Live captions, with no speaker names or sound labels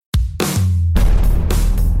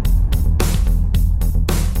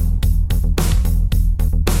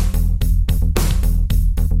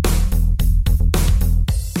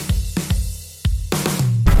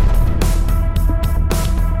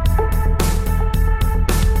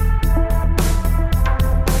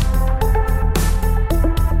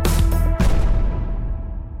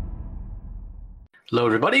Hello,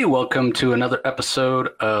 everybody. Welcome to another episode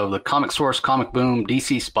of the Comic Source Comic Boom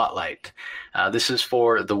DC Spotlight. This is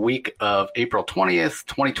for the week of April 20th,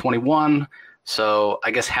 2021. So I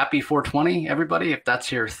guess happy 420, everybody, if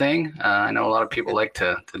that's your thing. I know a lot of people like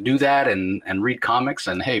to do that and read comics.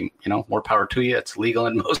 And hey, more power to you. It's legal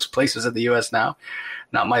in most places in the U.S. now.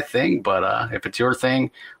 Not my thing, but if it's your thing,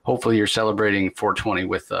 hopefully you're celebrating 420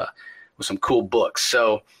 with some cool books.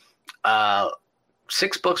 So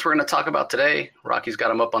 6 books we're going to talk about today. Rocky's got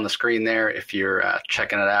them up on the screen there if you're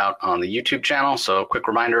checking it out on the YouTube channel. So quick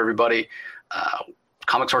reminder, everybody,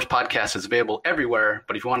 Comic Source Podcast is available everywhere.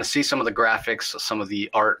 But if you want to see some of the graphics, some of the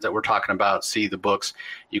art that we're talking about, see the books,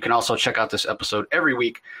 you can also check out this episode every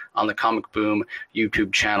week on the Comic Boom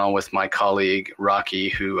YouTube channel with my colleague Rocky,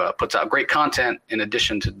 who puts out great content in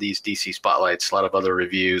addition to these DC Spotlights, a lot of other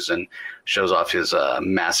reviews, and shows off his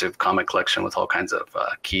massive comic collection with all kinds of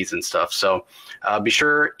keys and stuff. So be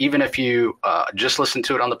sure, even if you just listen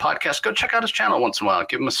to it on the podcast, go check out his channel once in a while.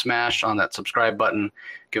 Give him a smash on that subscribe button.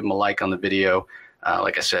 Give him a like on the video.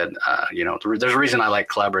 Like I said, there's a reason I like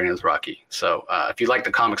collaborating with Rocky. So if you like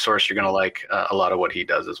the Comic Source, you're going to like a lot of what he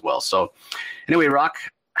does as well. So anyway, Rock,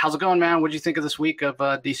 how's it going, man? What did you think of this week of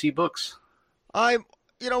DC books?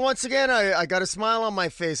 Once again, I got a smile on my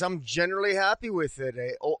face. I'm generally happy with it.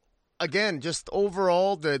 Again, just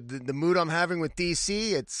overall, the mood I'm having with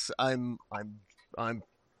DC, I'm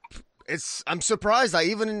surprised.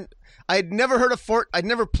 I'd never heard of I'd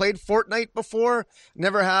never played Fortnite before,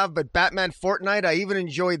 never have, but Batman Fortnite, I even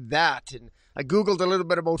enjoyed that. And I Googled a little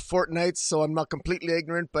bit about Fortnite, so I'm not completely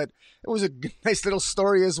ignorant, but it was a nice little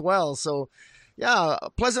story as well. So yeah,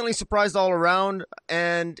 pleasantly surprised all around.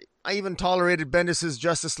 And I even tolerated Bendis'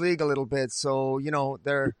 Justice League a little bit. So,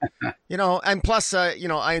 and plus,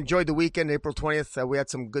 I enjoyed the weekend, April 20th. We had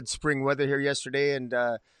some good spring weather here yesterday and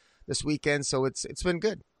this weekend. So it's been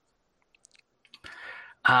good.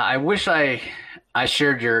 I wish I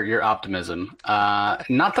shared your optimism.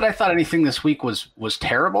 Not that I thought anything this week was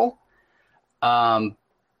terrible,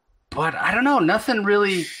 but I don't know. Nothing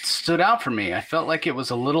really stood out for me. I felt like it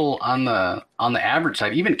was a little on the average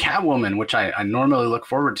side. Even Catwoman, which I normally look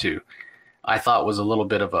forward to, I thought was a little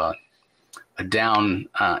bit of a down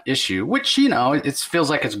issue. Which it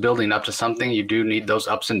feels like it's building up to something. You do need those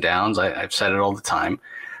ups and downs. I've said it all the time,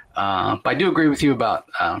 but I do agree with you about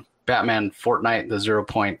Batman Fortnite, the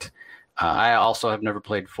Zeropoint. I also have never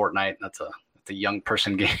played Fortnite. That's a young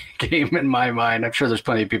person game in my mind. I'm sure there's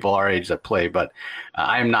plenty of people our age that play, but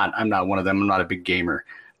I'm not one of them. I'm not a big gamer.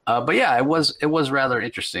 But yeah, it was rather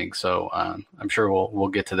interesting. So I'm sure we'll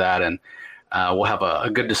get to that, and we'll have a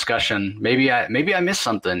good discussion. Maybe I missed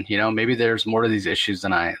something. Maybe there's more to these issues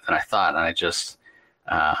than I thought, and I just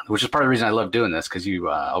which is part of the reason I love doing this, because you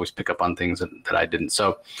always pick up on things that I didn't.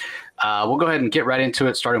 So we'll go ahead and get right into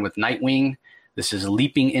it, starting with Nightwing. This is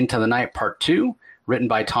Leaping into the Night Part 2, written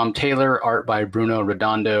by Tom Taylor, art by Bruno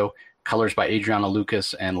Redondo, colors by Adriana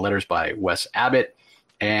Lucas, and letters by Wes Abbott.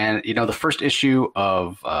 And, the first issue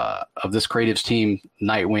of this creatives team,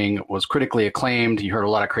 Nightwing, was critically acclaimed. You heard a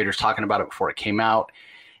lot of creators talking about it before it came out.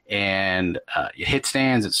 And it hit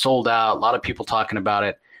stands, it sold out, a lot of people talking about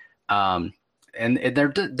it. And there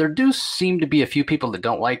do seem to be a few people that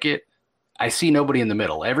don't like it. I see nobody in the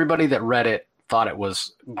middle. Everybody that read it thought it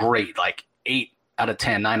was great, like 8 out of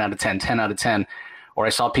 10, 9 out of 10, 10 out of 10. Or I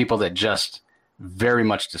saw people that just very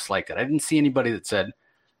much disliked it. I didn't see anybody that said,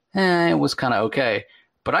 it was kind of okay.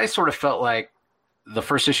 But I sort of felt like the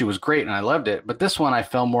first issue was great and I loved it. But this one I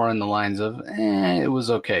fell more in the lines of, it was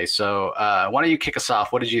okay. So why don't you kick us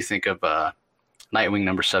off? What did you think of Nightwing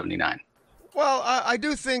number 79? Well, I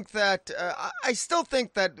do think that I still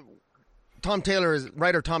think that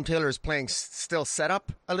writer Tom Taylor is playing still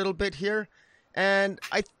setup a little bit here, and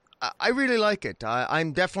I really like it.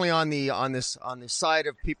 I'm definitely on the side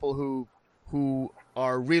of people who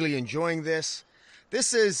are really enjoying this.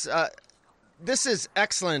 This is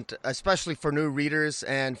excellent, especially for new readers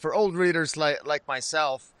and for old readers like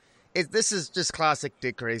myself. This is just classic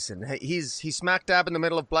Dick Grayson. He's smack dab in the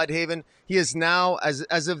middle of Bloodhaven. He is now,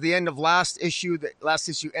 as of the end of last issue. The last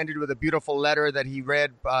issue ended with a beautiful letter that he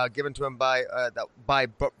read, given to him by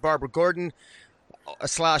Barbara Gordon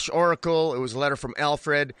 / Oracle. It was a letter from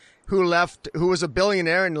Alfred, who was a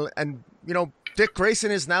billionaire, and Dick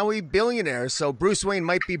Grayson is now a billionaire. So Bruce Wayne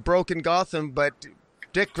might be broke in Gotham, but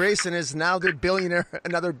Dick Grayson is now another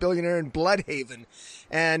billionaire in Bloodhaven,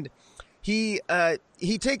 and he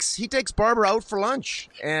takes Barbara out for lunch,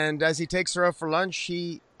 and as he takes her out for lunch,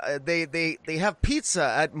 they have pizza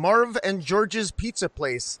at Marv and George's Pizza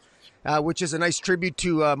Place, which is a nice tribute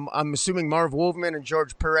to I'm assuming Marv Wolfman and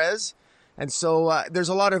George Perez, And so there's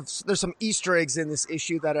some Easter eggs in this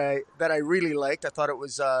issue that I really liked. I thought it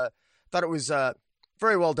was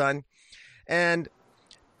very well done. And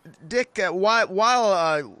Dick,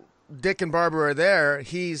 while Dick and Barbara are there,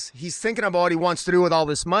 he's thinking about what he wants to do with all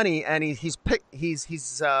this money, and he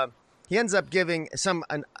ends up giving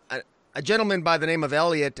a gentleman by the name of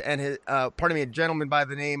Elliot and a gentleman by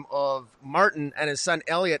the name of Martin and his son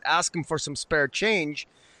Elliot ask him for some spare change,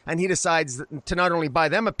 and he decides to not only buy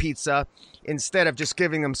them a pizza instead of just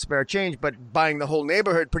giving them spare change, but buying the whole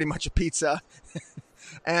neighborhood pretty much a pizza.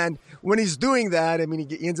 And when he's doing that, I mean,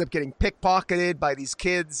 he ends up getting pickpocketed by these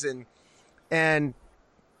kids, and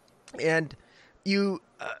you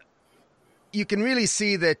can really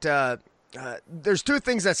see that there's two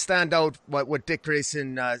things that stand out. What Dick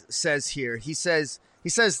Grayson says here, he says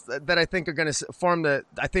that I think are going to form the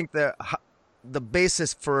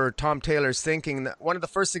basis for Tom Taylor's thinking. One of the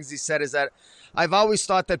first things he said is that I've always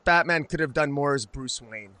thought that Batman could have done more as Bruce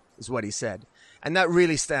Wayne, is what he said. And that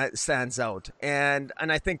really stands out. And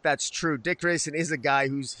I think that's true. Dick Grayson is a guy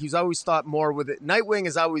who's always thought more with it. Nightwing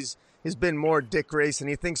has been more Dick Grayson.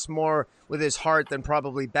 He thinks more with his heart than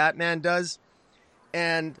probably Batman does.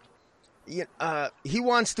 And he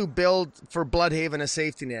wants to build for Bloodhaven a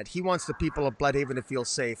safety net. He wants the people of Bloodhaven to feel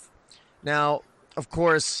safe. Now, of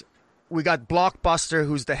course, we got Blockbuster,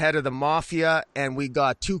 who's the head of the mafia, and we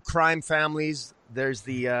got two crime families. There's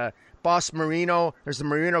the Boss Marino, there's the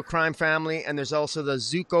Marino crime family, and there's also the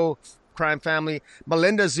Zuko crime family.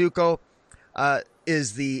 Melinda Zuko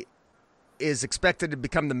is expected to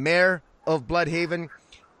become the mayor of Bloodhaven,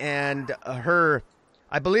 and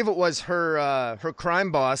I believe it was her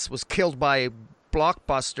crime boss was killed by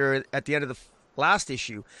Blockbuster at the end of the last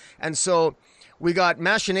issue. And so we got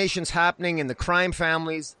machinations happening in the crime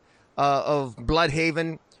families of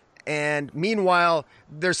Bloodhaven. And meanwhile,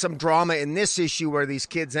 there's some drama in this issue where these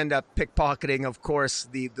kids end up pickpocketing, of course,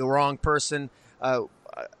 the wrong person,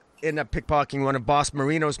 end up pickpocketing one of Boss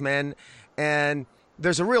Marino's men. And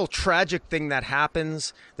there's a real tragic thing that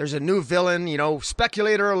happens. There's a new villain,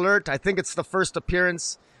 speculator alert. I think it's the first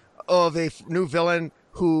appearance of a new villain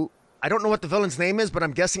who, I don't know what the villain's name is, but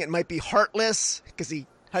I'm guessing it might be Heartless, because he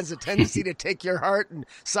has a tendency to take your heart and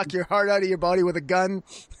suck your heart out of your body with a gun.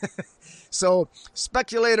 So,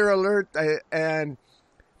 speculator alert, and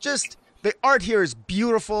just the art here is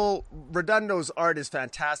beautiful. Redondo's art is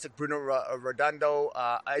fantastic. Bruno Redondo,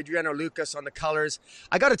 Adriano Lucas on the colors.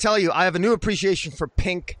 I got to tell you, I have a new appreciation for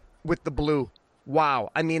pink with the blue.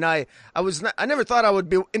 Wow. I mean, I never thought I would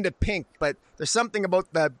be into pink, but there's something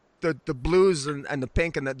about the blues and the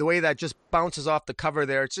pink and the way that just bounces off the cover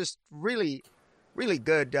there. It's just really, really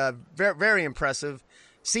good. Very, very impressive.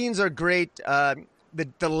 Scenes are great.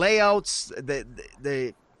 The layouts,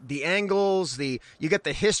 the angles, you get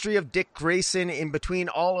the history of Dick Grayson in between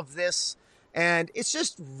all of this, and it's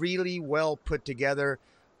just really well put together.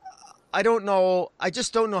 I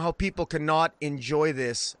just don't know how people cannot enjoy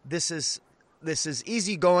this. This is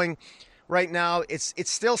easygoing right now. It's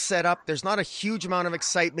still set up. There's not a huge amount of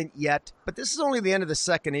excitement yet, but this is only the end of the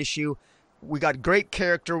second issue. We got great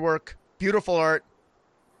character work, beautiful art.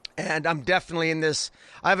 And I'm definitely in this.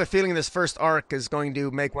 I have a feeling this first arc is going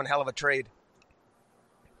to make one hell of a trade.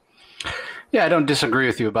 Yeah, I don't disagree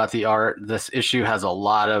with you about the art. This issue has a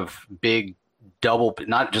lot of big double,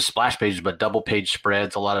 not just splash pages, but double page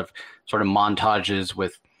spreads, a lot of sort of montages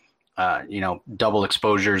with, double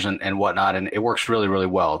exposures and whatnot. And it works really, really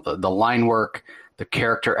well. The line work, the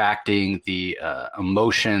character acting, the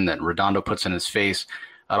emotion that Redondo puts in his face,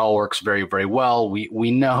 it all works very, very well.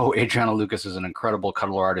 We know Adriano Lucas is an incredible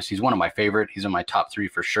color artist. He's one of my favorite. He's in my top 3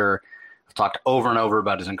 for sure. I've talked over and over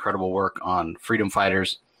about his incredible work on Freedom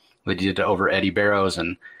Fighters that he did over Eddie Barrows.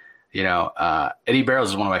 And, Eddie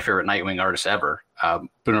Barrows is one of my favorite Nightwing artists ever.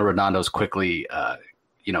 Bruno Redondo's quickly,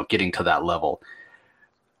 getting to that level.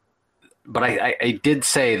 But I did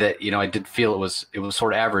say that, I did feel it was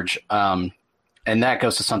sort of average. And that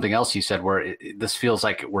goes to something else you said, where this feels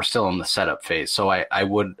like we're still in the setup phase. So I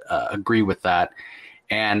would agree with that.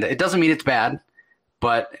 And it doesn't mean it's bad,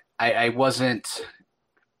 but I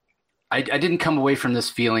didn't come away from this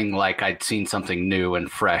feeling like I'd seen something new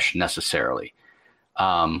and fresh necessarily.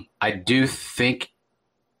 I do think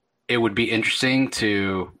it would be interesting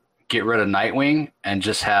to get rid of Nightwing and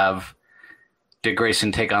just have Dick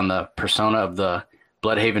Grayson take on the persona of the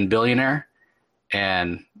Bloodhaven billionaire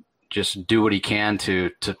and just do what he can to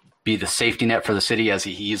be the safety net for the city, as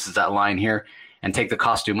he uses that line here, and take the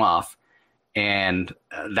costume off. And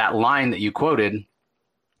that line that you quoted,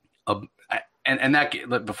 and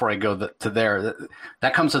that, before I go to there,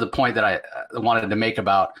 that comes to the point that I wanted to make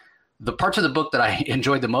about the parts of the book that I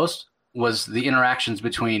enjoyed the most was the interactions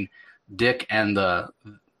between Dick and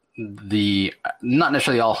the not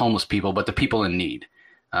necessarily all homeless people, but the people in need.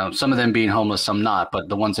 Some of them being homeless, some not, but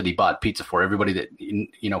the ones that he bought pizza for, everybody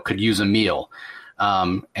that, could use a meal,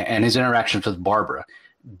 and his interactions with Barbara.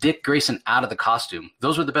 Dick Grayson out of the costume.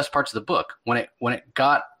 Those were the best parts of the book. When it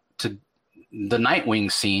got to the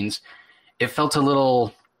Nightwing scenes, it felt a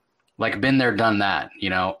little like been there, done that.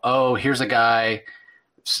 Oh, here's a guy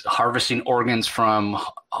harvesting organs from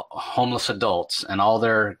homeless adults, and all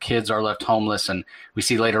their kids are left homeless. And we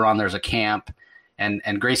see later on there's a camp, and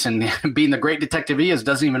Grayson, being the great detective he is,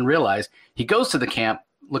 doesn't even realize he goes to the camp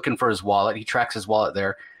looking for his wallet. He tracks his wallet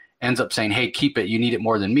there, ends up saying, "Hey, keep it. You need it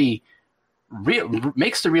more than me."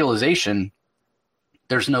 Makes the realization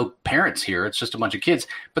there's no parents here. It's just a bunch of kids.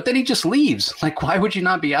 But then he just leaves. Like, why would you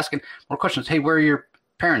not be asking more questions? Hey, where are your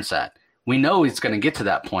parents at? We know he's going to get to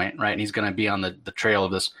that point, right? And he's going to be on the trail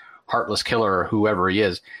of this heartless killer or whoever he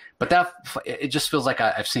is. But it just feels like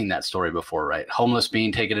I've seen that story before, right? Homeless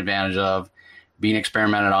being taken advantage of, being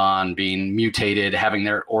experimented on, being mutated, having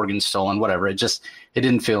their organs stolen, whatever. It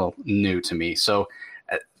didn't feel new to me. So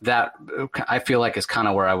that I feel like is kind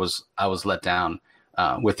of where I was let down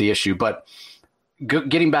with the issue. But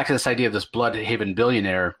getting back to this idea of this Bloodhaven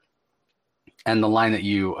billionaire and the line that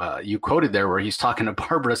you quoted there, where he's talking to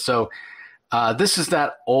Barbara. So this is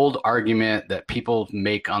that old argument that people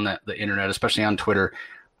make on the internet, especially on Twitter.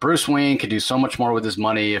 Bruce Wayne could do so much more with his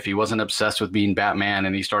money if he wasn't obsessed with being Batman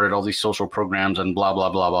and he started all these social programs and blah, blah,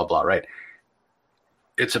 blah, blah, blah, right?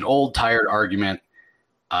 It's an old, tired argument.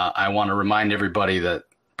 I want to remind everybody that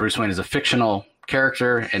Bruce Wayne is a fictional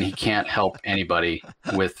character and he can't help anybody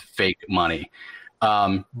with fake money.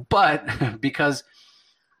 But because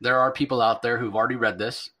there are people out there who've already read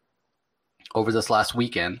this over this last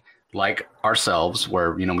weekend, like ourselves,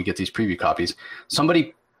 where, we get these preview copies,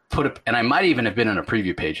 somebody put up, and I might even have been on a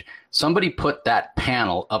preview page, somebody put that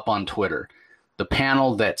panel up on Twitter, the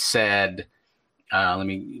panel that said, let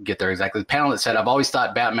me get there exactly. The panel that said, "I've always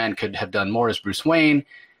thought Batman could have done more as Bruce Wayne."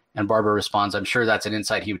 And Barbara responds, "I'm sure that's an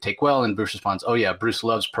insight he would take well." And Bruce responds, "Oh yeah, Bruce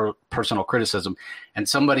loves personal criticism." And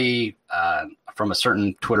somebody from a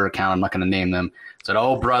certain Twitter account, I'm not going to name them, said,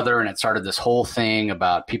 "Oh brother," and it started this whole thing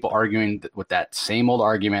about people arguing with that same old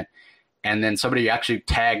argument. And then somebody actually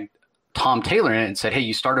tagged Tom Taylor in it and said, "Hey,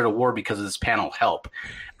 you started a war because of this panel. Help."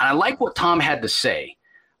 And I like what Tom had to say.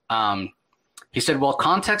 He said, "Well,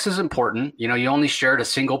 context is important. You only shared a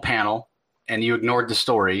single panel and you ignored the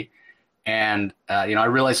story. And, I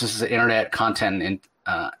realize this is internet content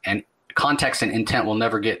and context and intent will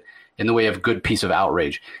never get in the way of a good piece of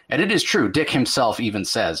outrage." And it is true. Dick himself even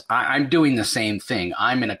says, I'm doing the same thing.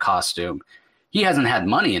 I'm in a costume. He hasn't had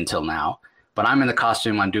money until now, but I'm in the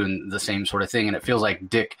costume. I'm doing the same sort of thing. And it feels like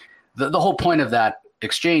Dick, the whole point of that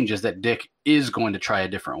exchange is that Dick is going to try a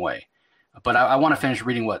different way. But I want to finish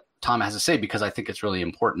reading what Tom has to say because I think it's really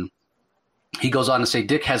important. He goes on to say,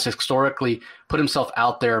 "Dick has historically put himself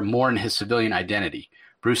out there more in his civilian identity.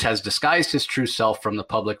 Bruce has disguised his true self from the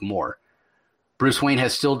public more. Bruce Wayne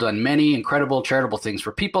has still done many incredible charitable things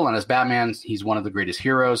for people, and as Batman, he's one of the greatest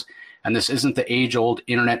heroes. And this isn't the age-old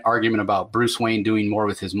internet argument about Bruce Wayne doing more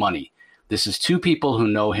with his money. This is two people who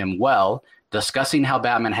know him well, discussing how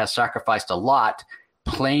Batman has sacrificed a lot,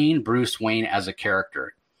 playing Bruce Wayne as a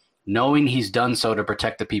character, knowing he's done so to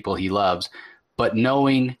protect the people he loves, but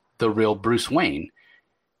knowing the real Bruce Wayne.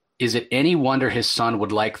 Is it any wonder his son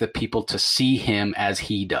would like the people to see him as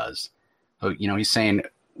he does?" He's saying,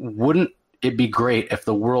 wouldn't it be great if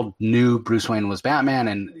the world knew Bruce Wayne was Batman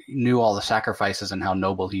and knew all the sacrifices and how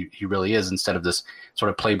noble he really is, instead of this sort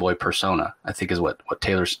of playboy persona, I think is what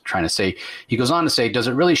Taylor's trying to say. He goes on to say, "Does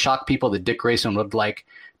it really shock people that Dick Grayson would like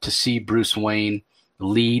to see Bruce Wayne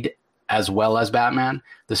lead as well as Batman?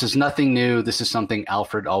 This is nothing new. This is something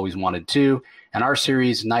Alfred always wanted too. And our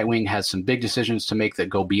series, Nightwing, has some big decisions to make that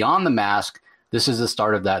go beyond the mask. This is the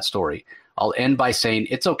start of that story. I'll end by saying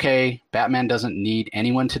it's okay. Batman doesn't need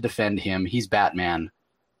anyone to defend him. He's Batman,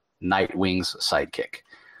 Nightwing's sidekick."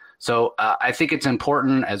 So I think it's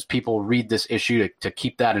important as people read this issue to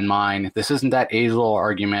keep that in mind. This isn't that age-old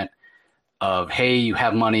argument of, hey, you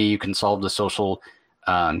have money, you can solve the social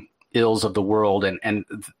ills of the world. And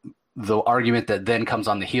the argument that then comes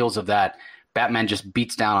on the heels of that, Batman just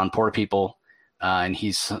beats down on poor people. And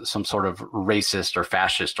he's some sort of racist or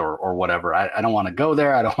fascist or whatever. I don't want to go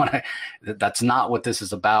there. I don't want to. That's not what this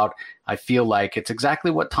is about. I feel like it's exactly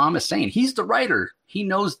what Tom is saying. He's the writer. He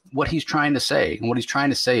knows what he's trying to say. And what he's trying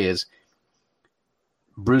to say is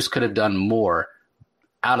Bruce could have done more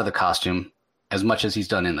out of the costume as much as he's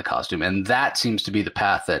done in the costume. And that seems to be the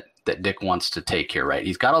path that Dick wants to take here, right?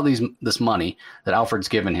 He's got all this money that Alfred's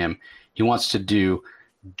given him. He wants to do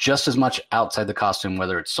just as much outside the costume,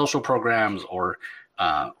 whether it's social programs or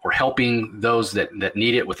helping those that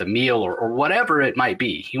need it with a meal or whatever it might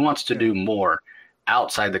be. He wants to do more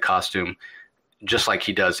outside the costume, just like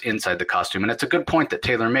he does inside the costume. And it's a good point that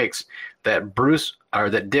Taylor makes,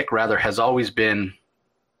 that Dick rather has always been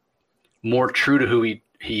more true to who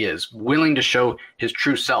he is, willing to show his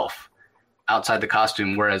true self outside the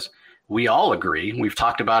costume. Whereas we all agree, we've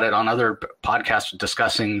talked about it on other podcasts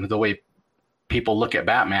discussing the way people look at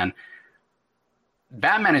Batman.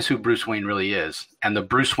 Batman is who Bruce Wayne really is. And the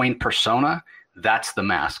Bruce Wayne persona, that's the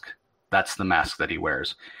mask. That's the mask that he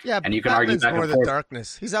wears. Yeah, and you can Batman's argue back more and the forth.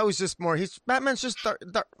 darkness. He's always just more. Batman's just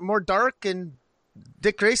more dark, and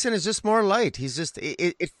Dick Grayson is just more light. He's just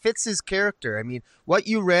it fits his character. I mean, what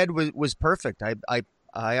you read was perfect. I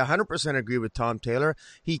 100% agree with Tom Taylor.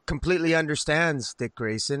 He completely understands Dick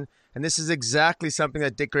Grayson, and this is exactly something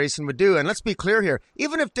that Dick Grayson would do. And let's be clear here: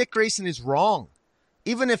 even if Dick Grayson is wrong,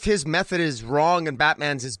 even if his method is wrong and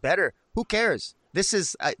Batman's is better, who cares? This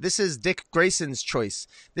is Dick Grayson's choice.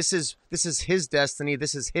 This is his destiny.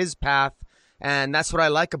 This is his path, and that's what I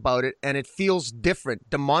like about it. And it feels different,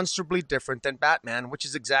 demonstrably different than Batman, which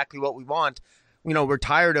is exactly what we want. You know, we're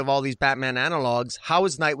tired of all these Batman analogs. How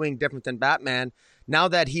is Nightwing different than Batman? Now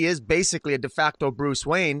that he is basically a de facto Bruce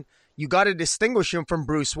Wayne, you got to distinguish him from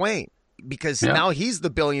Bruce Wayne, because now he's the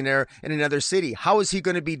billionaire in another city. How is he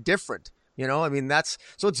going to be different? You know, I mean,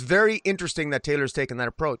 so it's very interesting that Taylor's taken that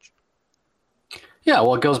approach. Yeah,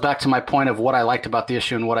 well, it goes back to my point of what I liked about the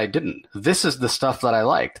issue and what I didn't. This is the stuff that I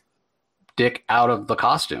liked. Dick out of the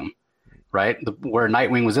costume, right? Where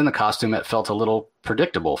Nightwing was in the costume, it felt a little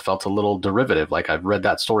predictable, felt a little derivative, like I've read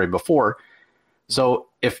that story before. So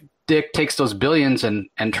if Dick takes those billions and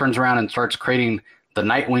turns around and starts creating the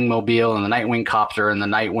Nightwing mobile and the Nightwing copter and the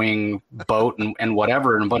Nightwing boat and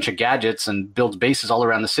whatever, and a bunch of gadgets, and builds bases all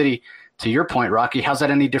around the city, to your point, Rocky, how's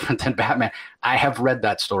that any different than Batman? I have read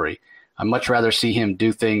that story. I'd much rather see him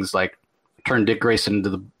do things like turn Dick Grayson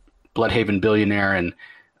into the Bloodhaven billionaire and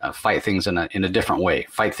fight things in a different way.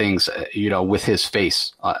 Fight things, with his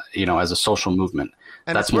face, as a social movement.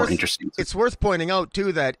 And that's more interesting. It's worth pointing out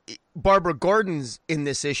too that Barbara Gordon's in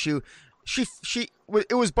this issue.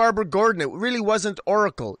 It was Barbara Gordon. It really wasn't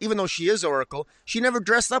Oracle. Even though she is Oracle, she never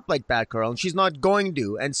dressed up like Batgirl, and she's not going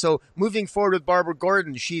to. And so moving forward with Barbara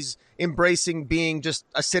Gordon, she's embracing being just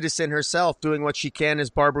a citizen herself, doing what she can as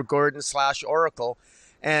Barbara Gordon / Oracle.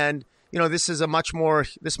 And,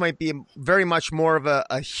 this might be very much more of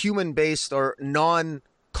a human-based or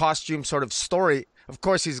non-costume sort of story. Of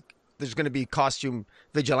course, there's going to be costume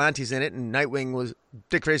vigilantes in it, and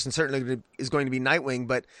Dick Grayson certainly is going to be Nightwing,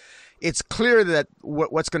 but it's clear that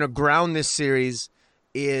what's going to ground this series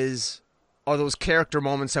are those character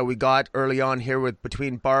moments that we got early on here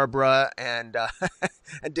between Barbara and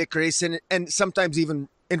and Dick Grayson, and sometimes even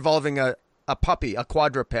involving a puppy, a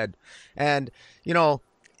quadruped. And,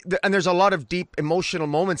 and there's a lot of deep emotional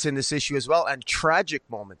moments in this issue as well, and tragic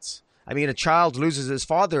moments. I mean, a child loses his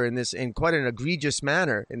father in quite an egregious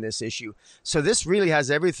manner in this issue. So this really has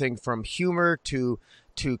everything from humor to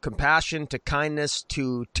compassion, to kindness,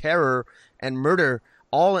 to terror and murder,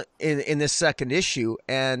 all in this second issue.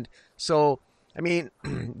 And so, I mean,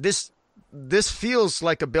 this feels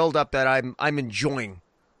like a build-up that I'm enjoying.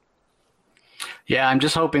 Yeah, I'm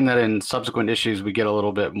just hoping that in subsequent issues we get a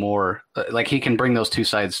little bit more, like he can bring those two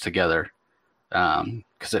sides together.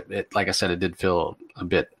 Because it, like I said, it did feel a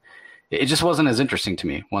bit. It just wasn't as interesting to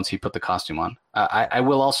me once he put the costume on. I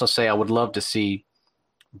will also say I would love to see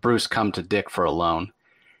Bruce come to Dick for a loan.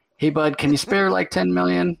 Hey, bud, can you spare like $10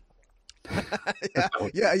 million?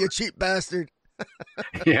 yeah, you cheap bastard.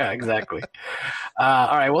 Yeah, exactly.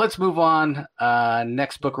 All right, well, let's move on.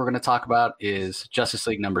 Next book we're going to talk about is Justice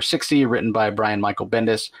League number 60, written by Brian Michael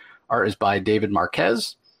Bendis. Art is by David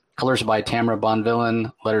Marquez. Colors by Tamara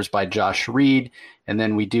Bonvillain. Letters by Josh Reed. And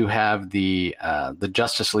then we do have the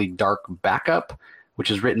Justice League Dark Backup,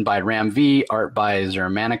 which is written by Ram V, art by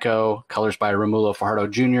Zeromaniko, colors by Romulo Fajardo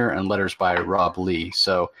Jr., and letters by Rob Lee.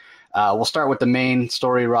 So we'll start with the main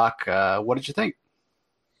story, Rock. What did you think?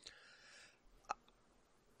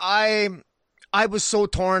 I was so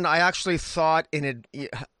torn. I actually thought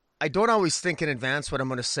I don't always think in advance what I'm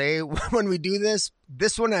going to say when we do this.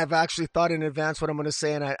 This one I've actually thought in advance what I'm going to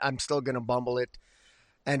say, and I'm still going to bumble it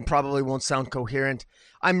and probably won't sound coherent.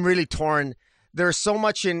 I'm really torn. There's so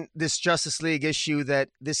much in this Justice League issue that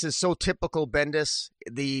this is so typical Bendis.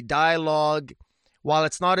 The dialogue, while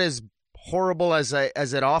it's not as horrible as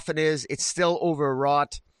it often is, it's still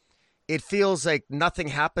overwrought. It feels like nothing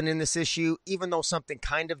happened in this issue, even though something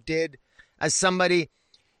kind of did. As somebody,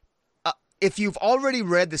 if you've already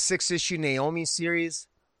read the 6-issue Naomi series,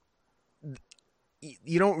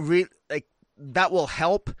 you don't really like that will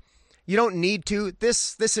help. You don't need to.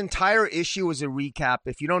 This entire issue is a recap.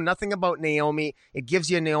 If you know nothing about Naomi, it gives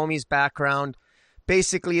you Naomi's background.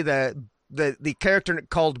 Basically, the character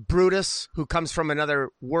called Brutus, who comes from another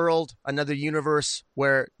world, another universe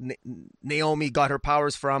where Naomi got her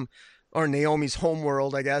powers from, or Naomi's home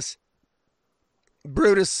world, I guess.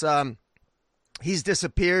 Brutus, he's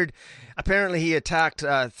disappeared. Apparently, he attacked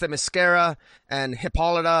Themyscira, and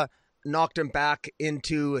Hippolyta knocked him back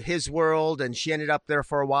into his world, and she ended up there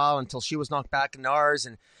for a while until she was knocked back into ours.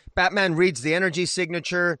 And Batman reads the energy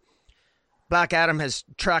signature. Black Adam has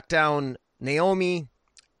tracked down Naomi,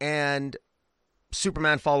 and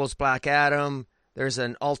Superman follows Black Adam. There's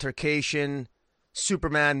an altercation.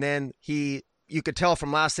 Superman then, you could tell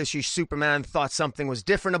from last issue, Superman thought something was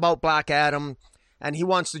different about Black Adam, and he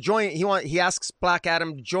wants to join. He asks Black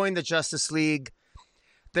Adam to join the Justice League.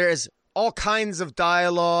 There's all kinds of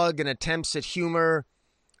dialogue and attempts at humor.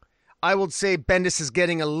 I would say Bendis is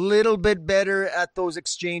getting a little bit better at those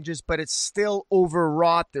exchanges, but it's still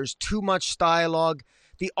overwrought. There's too much dialogue.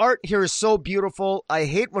 The art here is so beautiful. I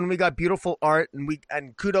hate when we got beautiful art,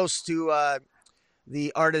 and kudos to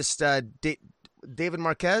the artist David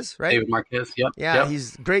Marquez, right? David Marquez, yep. Yeah,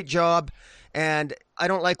 he's great job. And I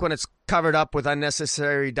don't like when it's covered up with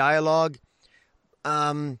unnecessary dialogue.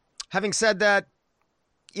 Having said that,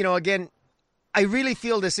 again, I really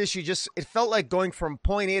feel this issue it felt like going from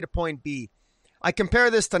point A to point B. I compare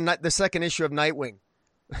this to the second issue of Nightwing.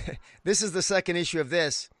 This is the second issue of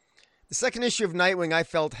this. The second issue of Nightwing, I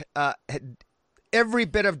felt had every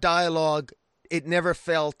bit of dialogue. It never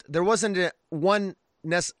felt, there wasn't one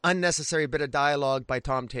unnecessary bit of dialogue by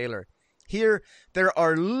Tom Taylor. Here, there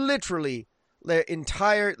are literally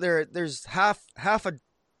there's half a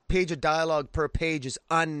page of dialogue per page is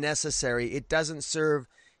unnecessary. It doesn't serve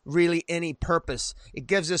really any purpose. It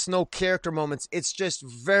gives us no character moments. It's just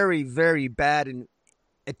very, very bad in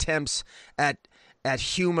attempts at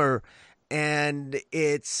humor, and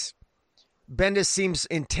Bendis seems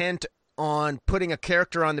intent on putting a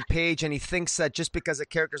character on the page, and he thinks that just because a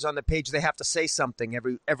character's on the page, they have to say something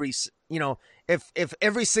if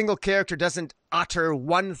every single character doesn't utter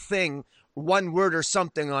one thing, one word or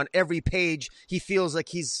something on every page, he feels like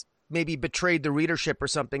he's maybe betrayed the readership or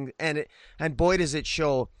something, and boy does it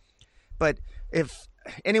show. But if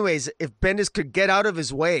Bendis could get out of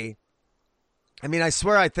his way, I mean, I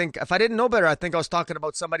swear, I think if I didn't know better, I think I was talking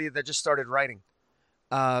about somebody that just started writing.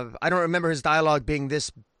 I don't remember his dialogue being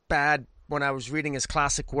this bad when I was reading his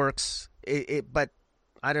classic works, but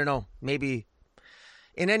I don't know, maybe.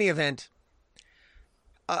 In any event,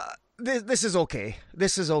 this is okay.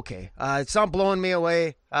 This is okay. It's not blowing me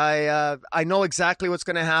away. I know exactly what's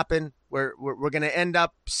going to happen. We're going to end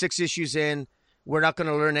up 6 issues in. We're not going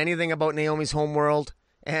to learn anything about Naomi's homeworld,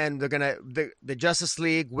 and the Justice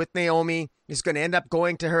League with Naomi is going to end up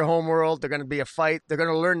going to her homeworld. They're going to be a fight. They're going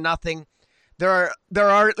to learn nothing. There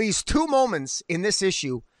are at least 2 moments in this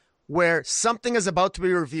issue where something is about to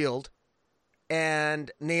be revealed, and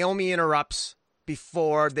Naomi interrupts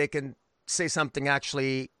before they can say something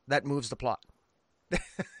actually that moves the plot.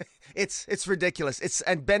 It's ridiculous.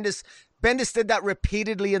 And Bendis did that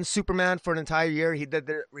repeatedly in Superman for an entire year. He did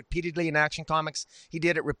it repeatedly in Action Comics. He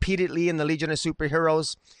did it repeatedly in the Legion of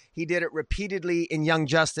Superheroes. He did it repeatedly in Young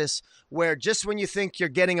Justice, where just when you think you're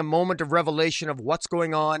getting a moment of revelation of what's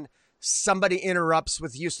going on, somebody interrupts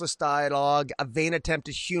with useless dialogue, a vain attempt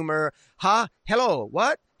at humor. Huh? Hello?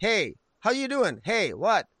 What? Hey, how you doing? Hey,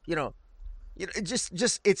 what?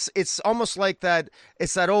 It's almost like that.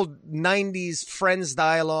 It's that old 90s Friends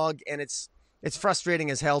dialogue, and it's frustrating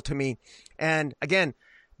as hell to me. And again,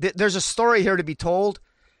 there's a story here to be told,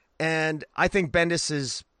 and I think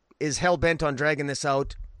Bendis is hell bent on dragging this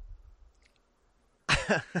out.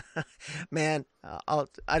 Man,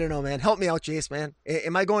 I don't know, man. Help me out, Jace, man.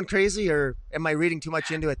 Am I going crazy, or am I reading too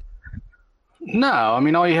much into it? No, I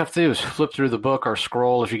mean, all you have to do is flip through the book or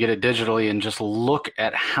scroll if you get it digitally and just look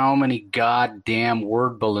at how many goddamn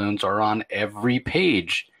word balloons are on every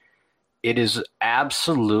page. It is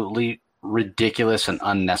absolutely ridiculous and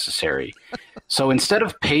unnecessary. So instead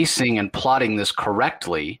of pacing and plotting this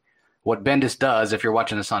correctly, what Bendis does, if you're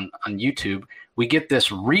watching this on YouTube, we get this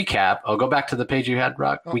recap. I'll go back to the page you had,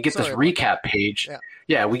 Rock. We get this recap page.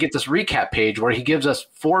 Yeah, we get this recap page where he gives us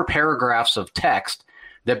 4 paragraphs of text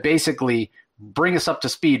that basically bring us up to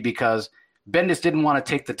speed, because Bendis didn't want to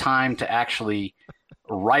take the time to actually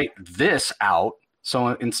write this out. So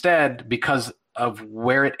instead, because of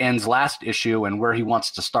where it ends last issue and where he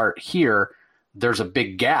wants to start here, there's a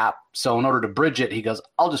big gap. So in order to bridge it, he goes,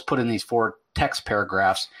 I'll just put in these 4 text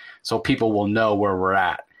paragraphs so people will know where we're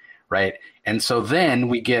at. right? And so then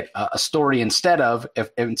we get a story instead of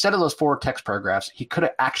those 4 text paragraphs, he could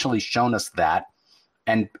have actually shown us that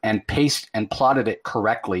and paced and plotted it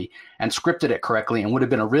correctly and scripted it correctly, and would have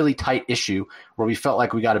been a really tight issue where we felt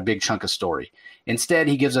like we got a big chunk of story. Instead,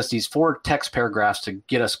 he gives us these 4 text paragraphs to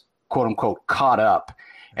get us, quote unquote, caught up.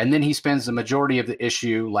 And then he spends the majority of the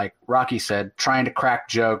issue, like Rocky said, trying to crack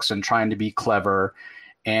jokes and trying to be clever.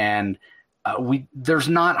 And there's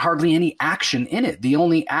not hardly any action in it. The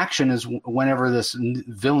only action is whenever this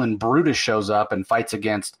villain Brutus shows up and fights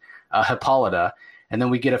against Hippolyta. And then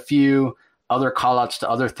we get a few other call outs to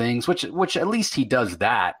other things, which at least he does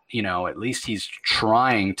that, at least he's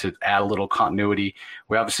trying to add a little continuity.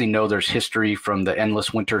 We obviously know there's history from the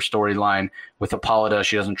Endless Winter storyline with Hippolyta.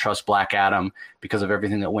 She doesn't trust Black Adam because of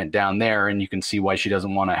everything that went down there. And you can see why she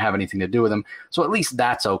doesn't want to have anything to do with him. So at least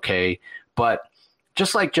that's okay. But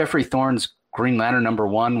just like Jeffrey Thorne's Green Lantern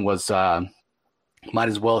 #1 was, might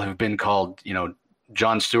as well have been called,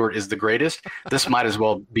 John Stewart is the greatest. This might as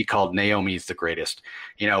well be called Naomi is the greatest.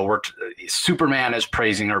 Superman is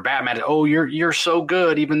praising her. Batman, oh, you're so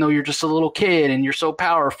good, even though you're just a little kid and you're so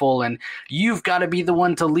powerful, and you've got to be the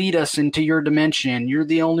one to lead us into your dimension. You're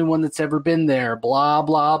the only one that's ever been there. Blah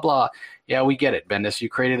blah blah. Yeah, we get it, Bendis. You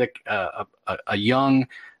created a young,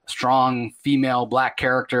 strong female black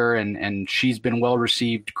character, and she's been well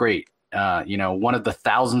received. Great. One of the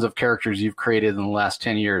thousands of characters you've created in the last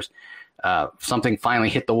 10 years. Something finally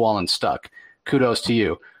hit the wall and stuck. Kudos to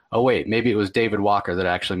you. Oh, wait, maybe it was David Walker that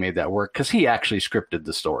actually made that work because he actually scripted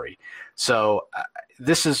the story. So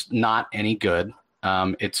this is not any good.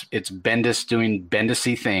 It's Bendis doing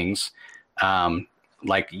Bendis-y things.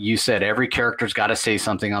 Like you said, every character's got to say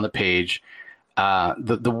something on the page.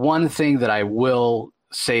 The one thing that I will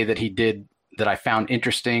say that he did that I found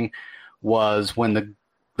interesting was when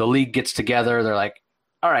the League gets together, they're like,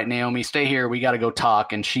 all right, Naomi, stay here. We got to go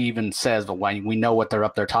talk. And she even says, well, we know what they're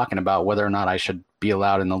up there talking about, whether or not I should be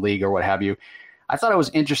allowed in the League or what have you. I thought it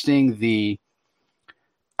was interesting the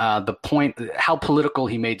point, how political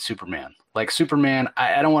he made Superman. Like Superman,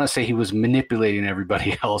 I don't want to say he was manipulating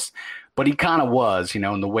everybody else, but he kind of was,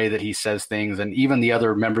 in the way that he says things. And even the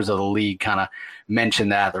other members of the League kind of mention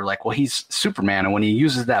that. They're like, well, he's Superman. And when he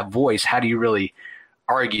uses that voice, how do you really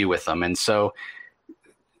argue with him? And so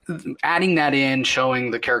adding that in,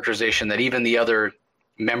 showing the characterization that even the other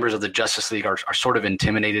members of the Justice League are sort of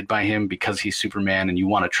intimidated by him because he's Superman, and you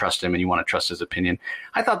want to trust him and you want to trust his opinion.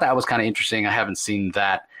 I thought that was kind of interesting. I haven't seen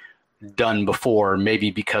that done before,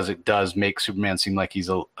 maybe because it does make Superman seem like he's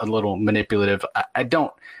a little manipulative. I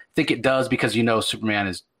don't think it does, because Superman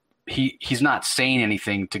is he's not saying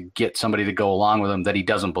anything to get somebody to go along with him that he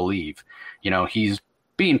doesn't believe. He's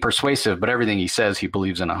being persuasive, but everything he says he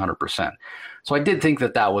believes in 100%. So I did think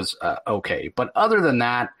that was okay. But other than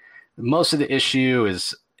that, most of the issue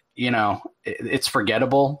is, it's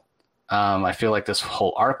forgettable. I feel like this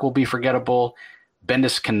whole arc will be forgettable.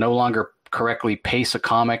 Bendis can no longer correctly pace a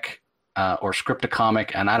comic or script a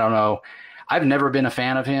comic. And I don't know. I've never been a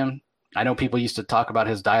fan of him. I know people used to talk about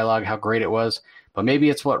his dialogue, how great it was. But maybe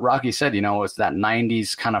it's what Rocky said, it's that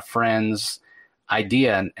 90s kind of Friends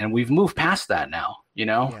idea. And we've moved past that now,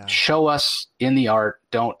 Yeah. Show us in the art.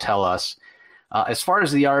 Don't tell us. As far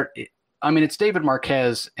as the art, it's David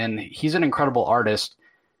Marquez, and he's an incredible artist.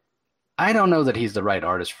 I don't know that he's the right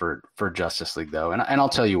artist for Justice League, though, and I'll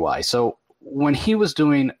tell you why. So when he was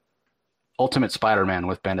doing Ultimate Spider-Man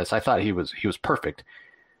with Bendis, I thought he was perfect.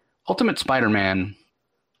 Ultimate Spider-Man,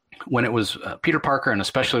 when it was Peter Parker, and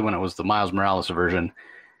especially when it was the Miles Morales version,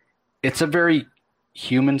 it's a very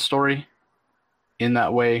human story in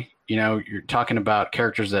that way. You're talking about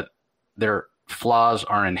characters that their flaws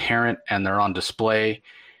are inherent and they're on display,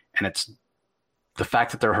 and it's the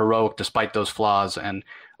fact that they're heroic despite those flaws and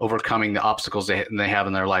overcoming the obstacles they have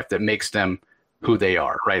in their life that makes them who they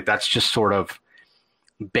are, right? That's just sort of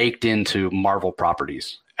baked into Marvel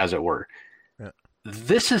properties, as it were. Yeah.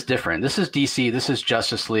 This is different. This is DC. This is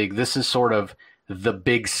Justice League. This is sort of the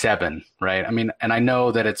big seven, right? And I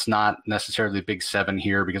know that it's not necessarily the big seven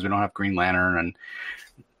here because we don't have Green Lantern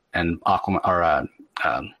and Aquaman or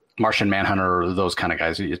Martian Manhunter or those kind of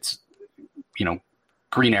guys. It's,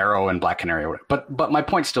 Green Arrow and Black Canary. But my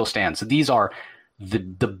point still stands. These are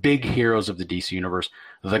the big heroes of the DC universe,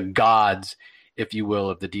 the gods, if you will,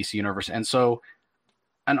 of the DC universe. And so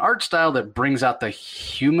an art style that brings out the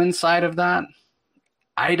human side of that,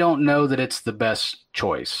 I don't know that it's the best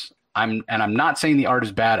choice. I'm not saying the art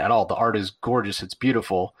is bad at all. The art is gorgeous. It's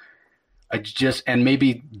beautiful. And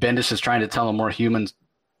maybe Bendis is trying to tell a more human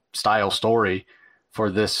style story for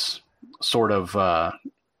this sort of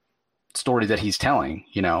story that he's telling,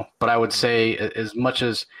 But I would say, as much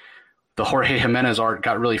as the Jorge Jimenez art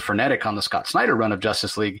got really frenetic on the Scott Snyder run of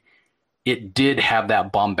Justice League, it did have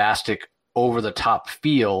that bombastic, over the top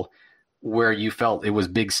feel where you felt it was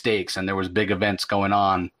big stakes and there was big events going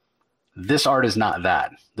on. This art is not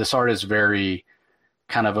that. This art is very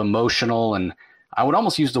kind of emotional, and I would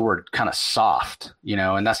almost use the word kind of soft,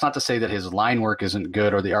 and that's not to say that his line work isn't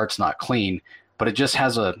good or the art's not clean, but it just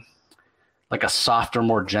has a softer,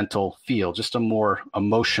 more gentle feel, just a more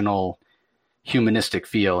emotional, humanistic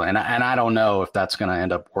feel. And I don't know if that's going to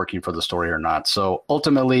end up working for the story or not. So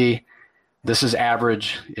ultimately, this is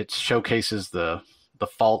average. It showcases the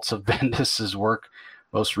faults of Bendis's work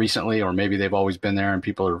most recently, or maybe they've always been there and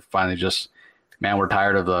people are finally just, man, we're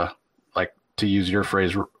tired of the, like, to use your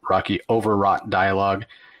phrase, Rocky, overwrought dialogue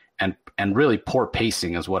and really poor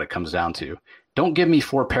pacing is what it comes down to. Don't give me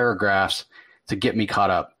 4 paragraphs to get me caught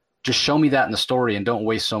up. Just show me that in the story and don't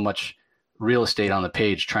waste so much real estate on the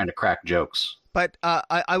page trying to crack jokes. But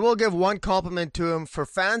I will give one compliment to him. For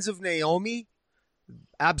fans of Naomi,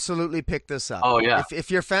 absolutely pick this up. Oh, yeah.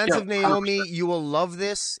 If you're fans of Naomi, 100%. You will love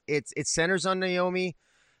this. It centers on Naomi.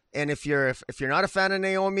 And if you're not a fan of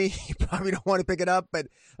Naomi, you probably don't want to pick it up. But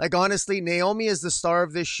like, honestly, Naomi is the star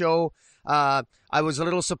of this show. I was a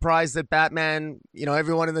little surprised that Batman,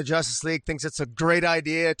 everyone in the Justice League thinks it's a great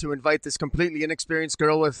idea to invite this completely inexperienced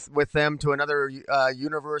girl with them to another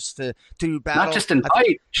universe to battle. Not just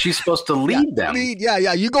invite, she's supposed to lead them.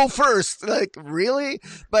 Yeah, you go first. Like, really?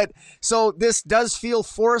 But so this does feel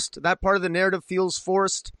forced. That part of the narrative feels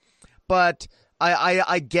forced. But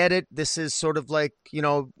I get it. This is sort of like,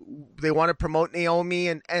 they want to promote Naomi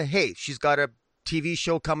and hey, she's got a TV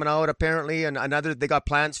show coming out apparently, and they got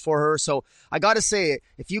plans for her. So I got to say,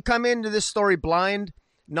 if you come into this story blind,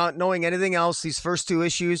 not knowing anything else, these first 2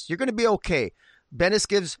 issues, you're going to be okay.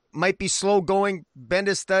 Bendis might be slow going.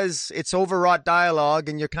 Bendis does its overwrought dialogue,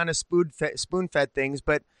 and you're kind of spoon fed things.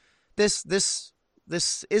 But this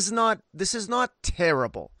is not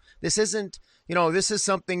terrible. This isn't, this is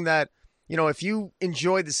something that, if you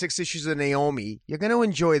enjoyed the 6 issues of Naomi, you're going to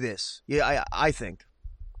enjoy this. Yeah, I think.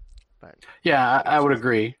 But yeah, I would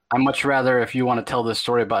agree. I'd much rather, if you want to tell this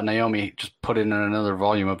story about Naomi, just put it in another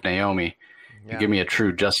volume of Naomi. Yeah. Give me a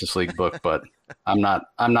true Justice League book, but I'm not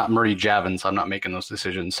Murray Javins. I'm not making those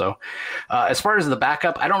decisions. So as far as the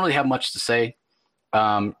backup, I don't really have much to say.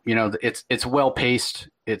 It's well paced.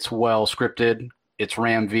 It's well scripted. It's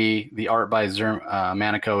Ram V. The art by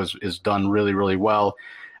Manico is done really, really well.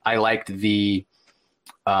 I liked the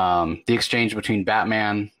exchange between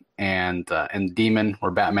Batman and Demon,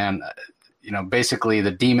 where Batman, basically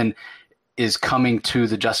the Demon is coming to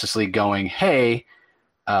the Justice League going, hey,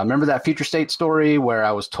 remember that Future State story where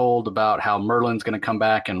I was told about how Merlin's going to come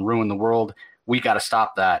back and ruin the world? We got to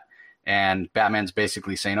stop that. And Batman's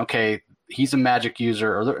basically saying, okay, he's a magic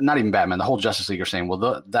user, or not even Batman, the whole Justice League are saying,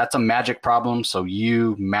 well, that's a magic problem. So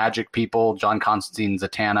you magic people, John Constantine,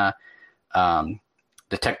 Zatanna,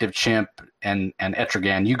 Detective Chimp, and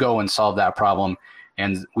Etrigan, you go and solve that problem.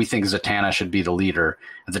 And we think Zatanna should be the leader.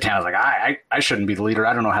 And Zatanna's like, I shouldn't be the leader.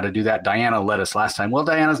 I don't know how to do that. Diana led us last time. Well,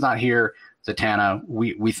 Diana's not here, Zatanna.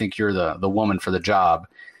 We think you're the woman for the job.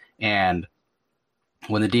 And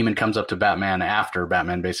when the Demon comes up to Batman after,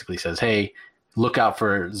 Batman basically says, hey, look out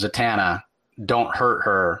for Zatanna. Don't hurt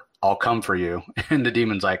her. I'll come for you. And the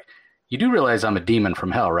Demon's like, you do realize I'm a demon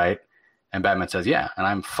from hell, right? And Batman says, yeah, and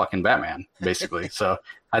I'm fucking Batman, basically. So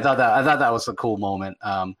I thought that was a cool moment.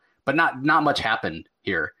 But not much happened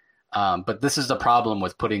here. But this is the problem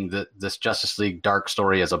with putting this Justice League Dark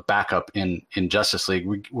story as a backup in Justice League.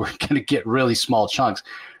 We're going to get really small chunks.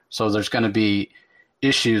 So there's going to be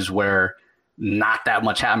issues where not that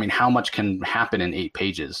much. I mean, how much can happen in 8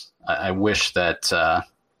 pages? I wish that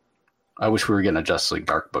we were getting a Justice League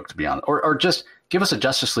Dark book, to be honest, or just give us a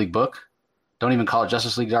Justice League book. Don't even call it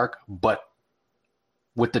Justice League Dark, but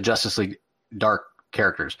with the Justice League Dark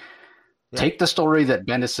characters. Yeah. Take the story that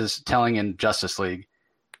Bendis is telling in Justice League,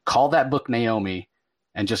 call that book Naomi,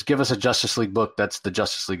 and just give us a Justice League book that's the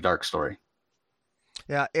Justice League Dark story.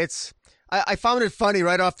 Yeah, I found it funny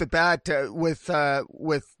right off the bat with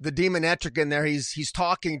the Demon Etrigan there. He's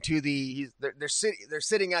talking to they're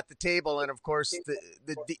sitting at the table, and of course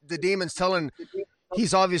the Demon's telling.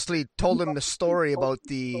 He's obviously told him the story about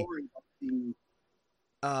the.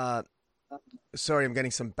 Sorry, I'm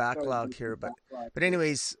getting some backlog here, but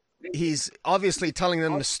anyways, he's obviously telling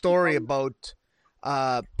them the story about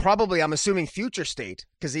probably, I'm assuming, Future State,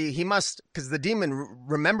 because he must, because the Demon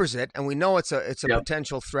remembers it, and we know it's a yep.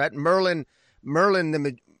 potential threat. Merlin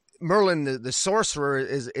the sorcerer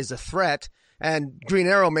is a threat, and Green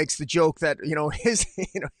Arrow makes the joke that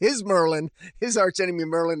his Merlin, his archenemy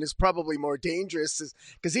Merlin, is probably more dangerous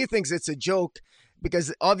because he thinks it's a joke.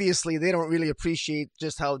 because obviously they don't really appreciate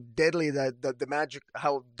just how deadly the magic,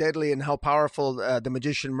 how deadly and how powerful the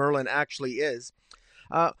magician Merlin actually is.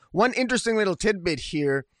 One interesting little tidbit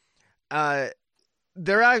here. I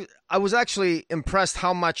was actually impressed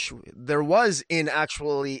how much there was in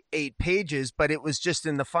actually 8 pages, but it was just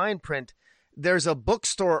in the fine print. There's a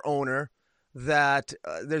bookstore owner that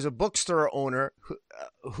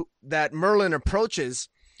that Merlin approaches,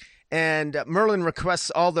 and Merlin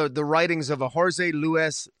requests all the writings of a Jorge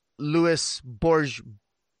Luis Borges,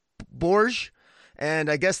 and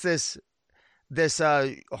I guess this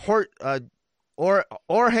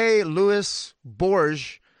Jorge Luis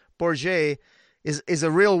Borges is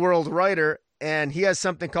a real world writer, and he has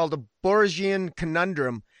something called a Borgian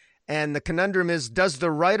conundrum. And the conundrum is, does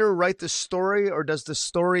the writer write the story, or does the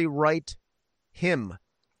story write him?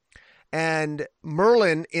 And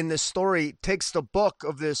Merlin in the story takes the book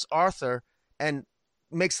of this author and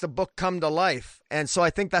makes the book come to life. And so I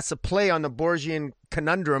think that's a play on the Borgian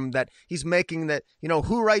conundrum that he's making, that,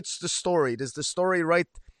 who writes the story? Does the story write,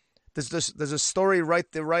 does the story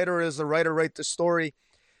write the writer, or does the writer write the story?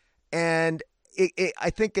 And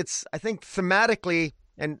I think thematically,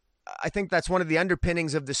 and I think that's one of the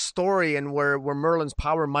underpinnings of the story and where Merlin's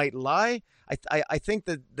power might lie. I think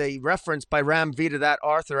that the reference by Ram V to that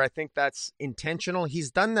author, I think that's intentional.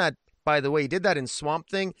 He's done that, by the way. He did that in Swamp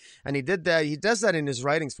Thing, and he does that in his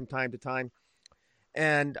writings from time to time.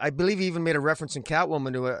 And I believe he even made a reference in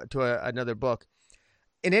Catwoman to another book.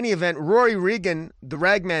 In any event, Rory Regan, the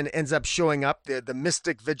Ragman, ends up showing up, the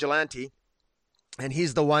mystic vigilante, and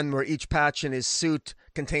he's the one where each patch in his suit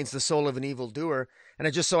contains the soul of an evildoer. And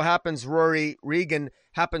it just so happens Rory Regan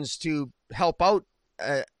happens to help out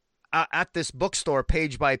at this bookstore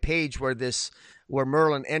page by page where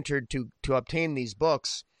Merlin entered to obtain these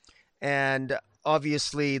books. And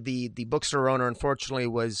obviously the bookstore owner, unfortunately,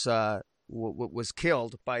 was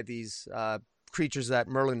killed by these creatures that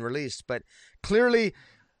Merlin released. But clearly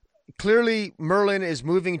Merlin is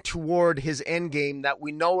moving toward his end game that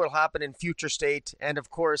we know will happen in Future State. And of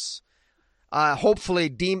course, hopefully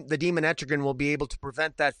the Demon Etrigan will be able to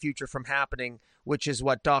prevent that future from happening, which is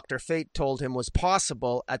what Dr. Fate told him was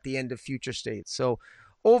possible at the end of Future State. So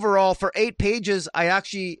overall, for 8 pages,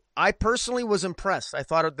 I personally was impressed. I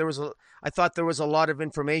thought there was a lot of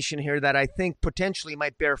information here that I think potentially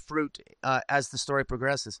might bear fruit as the story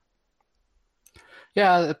progresses.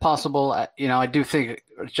 Yeah, possible. I do think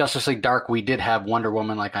Justice League Dark, we did have Wonder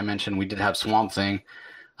Woman, like I mentioned. We did have Swamp Thing.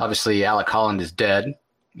 Obviously, Alec Holland is dead.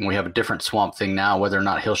 And we have a different Swamp Thing now. Whether or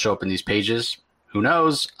not he'll show up in these pages, who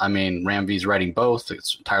knows? I mean, Ram V's writing both.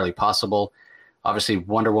 It's entirely possible. Obviously,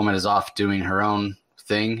 Wonder Woman is off doing her own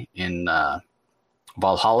thing in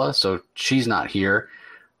Valhalla, so she's not here.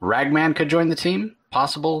 Ragman could join the team,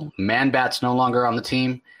 possible. Man-Bat's no longer on the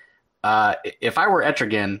team. If I were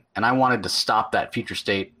Etrigan and I wanted to stop that Future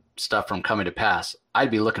State stuff from coming to pass,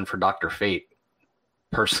 I'd be looking for Dr. Fate.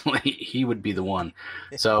 Personally, he would be the one.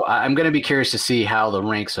 So I'm going to be curious to see how the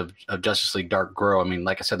ranks of Justice League Dark grow. I mean,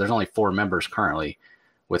 like I said, there's only 4 members currently,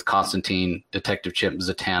 with Constantine, Detective Chimp,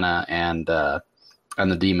 Zatanna, and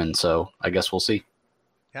the Demon. So I guess we'll see.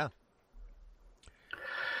 Yeah.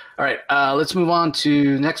 All right, let's move on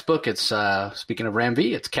to next book. It's speaking of Ram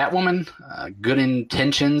V, it's Catwoman. Good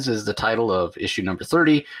Intentions is the title of issue number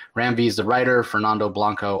 30. Ram V is the writer, Fernando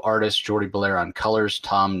Blanco artist, Jordi Belair on colors,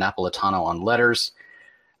 Tom Napolitano on letters.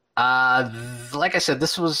 Like I said,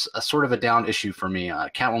 this was a sort of a down issue for me.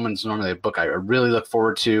 Catwoman is normally a book I really look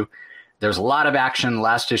forward to. There's a lot of action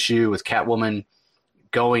last issue with Catwoman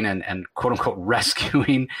going and quote-unquote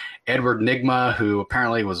rescuing Edward Nygma, who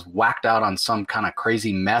apparently was whacked out on some kind of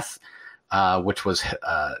crazy meth, which was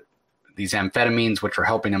these amphetamines, which were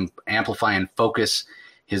helping him amplify and focus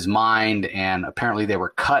his mind. And apparently they were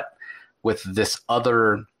cut with this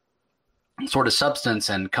other sort of substance,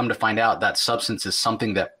 and come to find out that substance is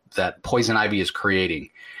something that Poison Ivy is creating.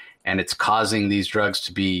 And it's causing these drugs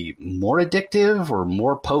to be more addictive or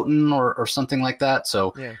more potent or something like that.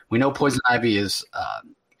 So we know Poison Ivy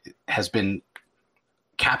has been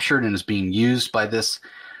captured and is being used by this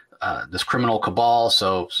criminal cabal.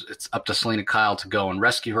 So it's up to Selena Kyle to go and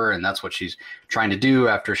rescue her. And that's what she's trying to do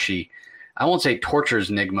after she, I won't say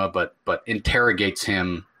tortures Nygma, but interrogates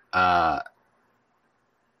him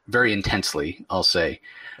very intensely, I'll say.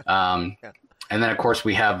 And then, of course,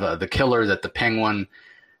 we have the killer that the Penguin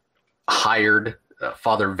hired,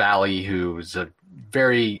 Father Valley, who's a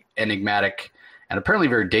very enigmatic and apparently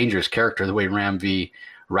very dangerous character, the way Ram V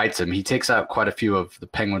writes him. He takes out quite a few of the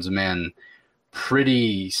Penguin's men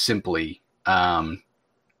pretty simply. And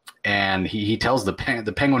he tells the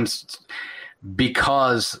Penguins,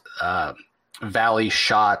 because Valley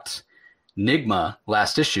shot Nigma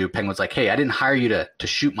last issue, Penguin's like, hey, I didn't hire you to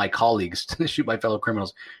shoot my colleagues, to shoot my fellow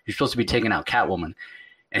criminals. You're supposed to be taking out Catwoman.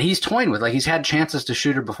 And he's toying with, like, he's had chances to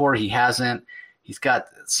shoot her before. He hasn't. He's got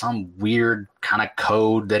some weird kind of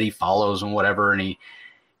code that he follows and whatever. And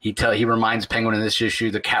he reminds Penguin in this issue,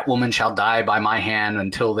 the Catwoman shall die by my hand.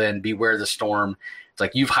 Until then, beware the storm. It's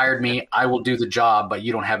like, you've hired me. I will do the job, but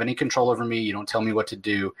you don't have any control over me. You don't tell me what to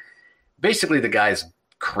do. Basically, the guy's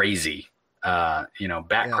crazy,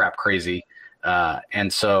 crap crazy.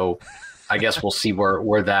 And so I guess we'll see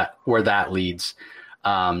where that leads.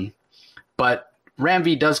 But Ram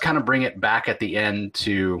V does kind of bring it back at the end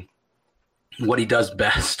to what he does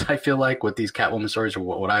best, I feel like, with these Catwoman stories, or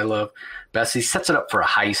what I love best. He sets it up for a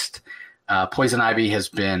heist. Poison Ivy has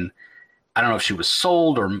been, I don't know if she was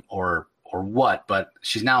sold or what, but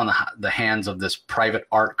she's now in the hands of this private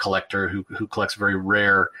art collector who collects very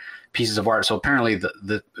rare pieces of art. So apparently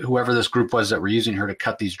the whoever this group was that were using her to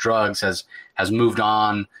cut these drugs has moved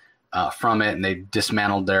on from it, and they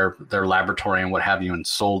dismantled their laboratory and what have you, and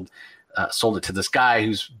sold it to this guy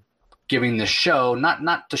who's giving this show,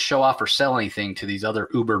 not to show off or sell anything to these other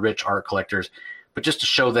uber rich art collectors, but just to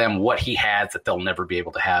show them what he has that they'll never be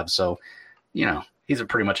able to have. So, he's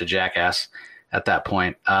pretty much a jackass at that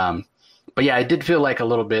point. But yeah, I did feel like a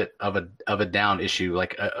little bit of a down issue.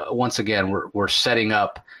 Like once again, we're setting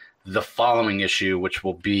up the following issue, which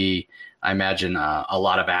will be, I imagine, a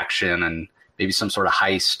lot of action and maybe some sort of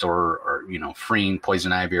heist or freeing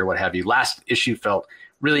Poison Ivy or what have you. Last issue felt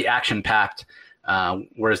really action packed,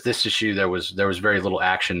 whereas this issue there was very little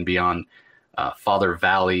action beyond Father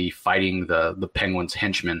Valley fighting the Penguin's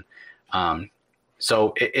henchmen.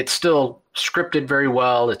 So it's still scripted very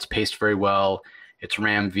well. It's paced very well. It's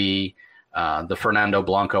Ram V. The Fernando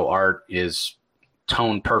Blanco art is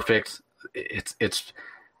tone perfect. It's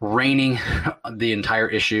raining the entire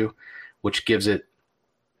issue, which gives it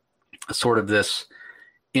sort of this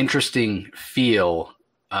interesting feel,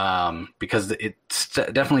 because it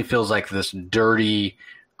definitely feels like this dirty,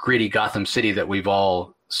 gritty Gotham City that we've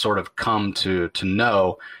all sort of come to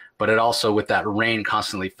know. But it also, with that rain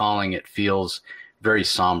constantly falling, it feels very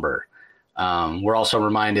somber. We're also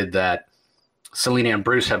reminded that Selina and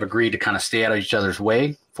Bruce have agreed to kind of stay out of each other's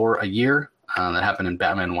way for a year. That happened in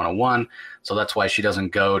Batman 101. So that's why she doesn't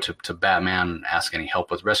go to Batman and ask any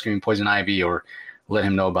help with rescuing Poison Ivy or let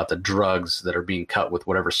him know about the drugs that are being cut with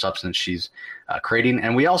whatever substance she's creating.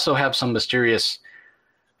 And we also have some mysterious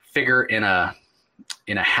figure in a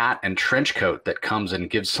hat and trench coat that comes and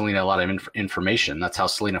gives Selina a lot of information. That's how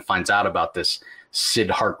Selina finds out about this Sid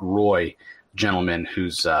Hart Roy gentleman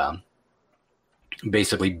who's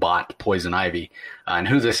basically bought Poison Ivy, and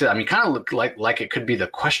who this is. I mean, kind of look like it could be the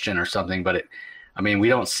Question or something, but we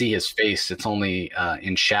don't see his face. It's only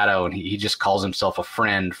in shadow, and he just calls himself a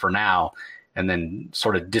friend for now, and then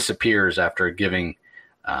sort of disappears after giving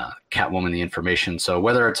Catwoman the information. So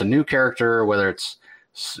whether it's a new character, whether it's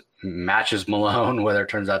matches Malone, whether it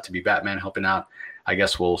turns out to be Batman helping out, I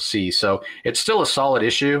guess we'll see. So it's still a solid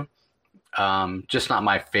issue, just not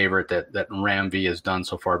my favorite that Ram V has done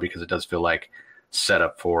so far, because it does feel like set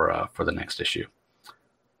up for the next issue.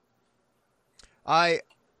 I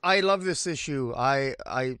love this issue.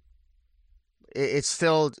 It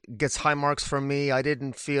still gets high marks from me. I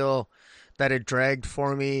didn't feel that it dragged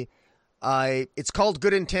for me. It's called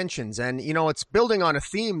Good Intentions, and it's building on a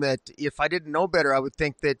theme that, if I didn't know better, I would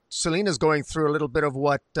think that Selina's going through a little bit of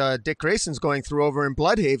what Dick Grayson's going through over in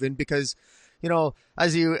Bloodhaven, because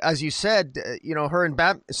as you said, her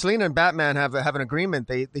and Selina and Batman have an agreement.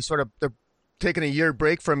 They're taking a year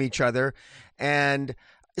break from each other, and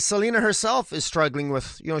Selina herself is struggling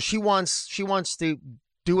with, she wants to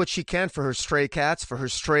do what she can for her stray cats, for her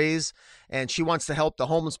strays, and she wants to help the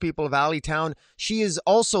homeless people of Alleytown. She is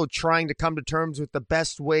also trying to come to terms with the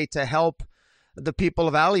best way to help the people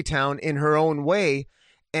of Alleytown in her own way.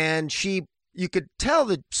 And you could tell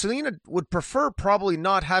that Selina would prefer probably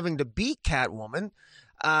not having to be Catwoman.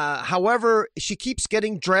 However, she keeps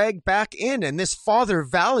getting dragged back in, and this Father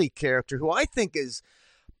Valley character, who I think is,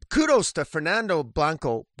 kudos to Fernando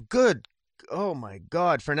Blanco. Oh my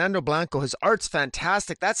God, Fernando Blanco, his art's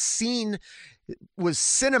fantastic. That scene was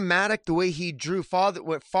cinematic, the way he drew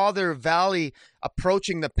Father Valley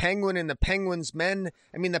approaching the Penguin and the Penguin's men.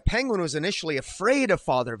 I mean, the Penguin was initially afraid of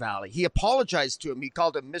Father Valley. He apologized to him. He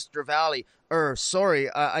called him Mr. Valley.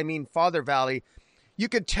 Father Valley. You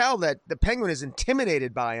could tell that the Penguin is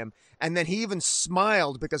intimidated by him, and then he even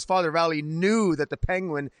smiled because Father Valley knew that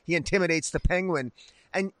he intimidates the Penguin,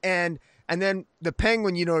 and then the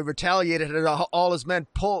Penguin, retaliated, and all his men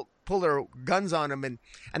pull their guns on him,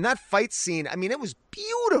 and that fight scene, it was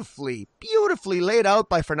beautifully laid out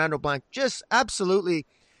by Fernando Blanc, just absolutely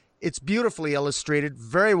it's beautifully illustrated,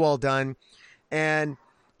 very well done, and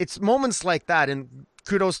it's moments like that. And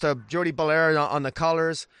kudos to Jody Belair on the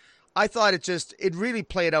colors. I thought it really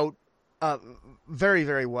played out very,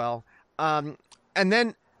 very well. And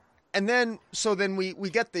then we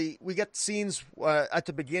get scenes at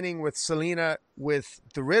the beginning with Selina with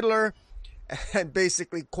the Riddler, and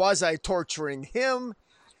basically quasi torturing him.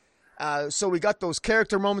 So we got those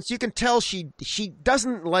character moments. You can tell she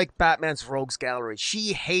doesn't like Batman's rogues gallery.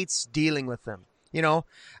 She hates dealing with them.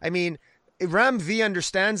 I mean, Ram V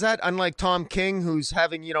understands that, unlike Tom King, who's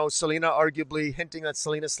having, Selina arguably hinting that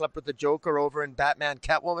Selina slept with the Joker over in Batman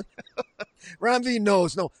Catwoman. Ram V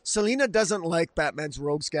knows. No, Selina doesn't like Batman's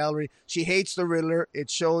rogues gallery. She hates the Riddler. It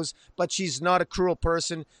shows, but she's not a cruel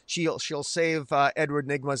person. She'll save Edward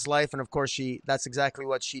Nygma's life, and of course that's exactly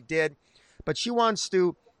what she did. But she wants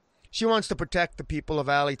to protect the people of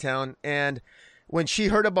Alleytown, and when she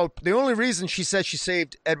heard about the only reason she says she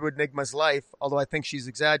saved Edward Nygma's life, although I think she's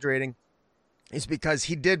exaggerating, is because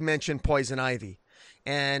he did mention Poison Ivy.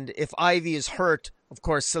 And if Ivy is hurt, of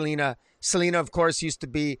course, Selina, of course, used to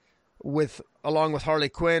be along with Harley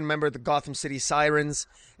Quinn, remember the Gotham City Sirens.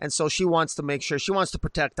 And so she wants to make sure, she wants to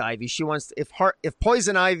protect Ivy. She wants, if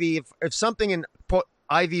Poison Ivy, if something in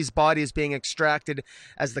Ivy's body is being extracted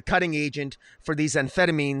as the cutting agent for these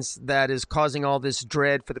amphetamines that is causing all this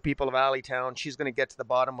dread for the people of Alleytown, she's going to get to the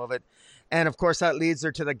bottom of it. And of course, that leads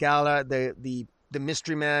her to the gala, the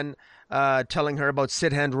mystery man telling her about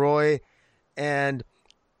Sidhand Roy, and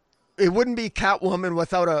it wouldn't be Catwoman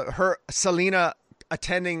without Selina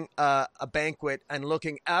attending a banquet and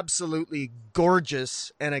looking absolutely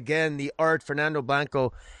gorgeous. And again, the art, Fernando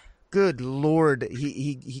Blanco, good Lord,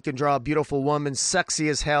 he can draw a beautiful woman, sexy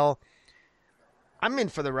as hell. I'm in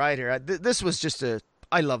for the ride here. This was just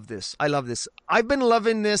I love this. I've been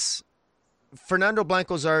loving this Fernando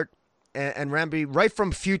Blanco's art and Ramby right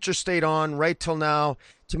from Future State on, right till now.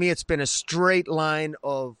 To me, it's been a straight line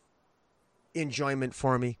of enjoyment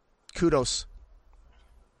for me. Kudos.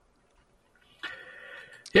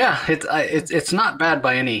 Yeah, it's not bad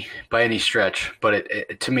by any stretch, but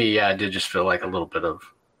it to me, it did just feel like a little bit of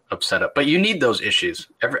setup. But you need those issues.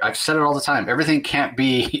 I've said it all the time. Everything can't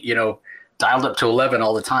be dialed up to 11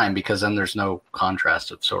 all the time, because then there's no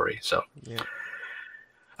contrast of story. So. Yeah.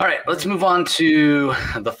 All right, let's move on to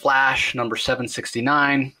The Flash, number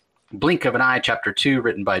 769, Blink of an Eye, Chapter 2,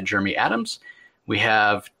 written by Jeremy Adams. We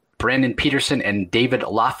have Brandon Peterson and David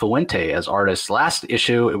LaFuente as artists. Last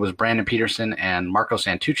issue, it was Brandon Peterson and Marco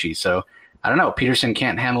Santucci. So, I don't know, Peterson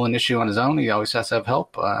can't handle an issue on his own. He always has to have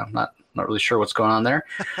help. Not really sure what's going on there.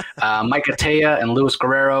 Mike Attea and Luis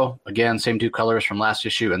Guerrero, again, same two colors from last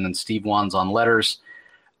issue, and then Steve Wands on letters.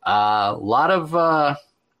 A lot of...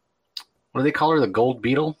 what do they call her? The Gold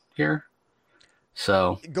Beetle here?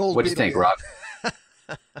 So, what do you think, Rob?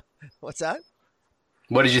 What's that?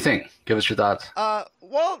 What did you think? Give us your thoughts.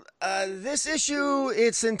 This issue,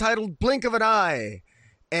 it's entitled Blink of an Eye.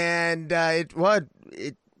 And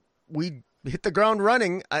we hit the ground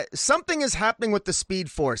running. Something is happening with the Speed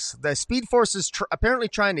Force. The Speed Force is apparently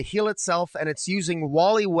trying to heal itself, and it's using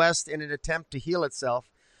Wally West in an attempt to heal itself.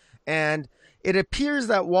 And it appears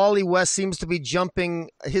that Wally West seems to be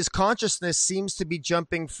his consciousness seems to be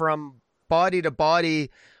jumping from body to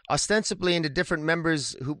body, ostensibly into different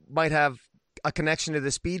members who might have a connection to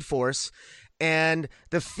the Speed Force. And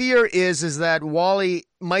the fear is that Wally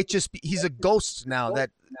might just be, he's a ghost now,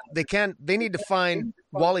 that they need to find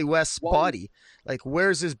Wally West's body. Like,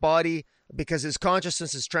 where's his body? Because his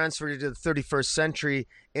consciousness is transferred into the 31st century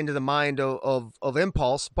into the mind of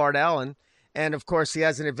Impulse, Bart Allen. And of course, he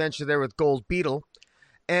has an adventure there with Gold Beetle.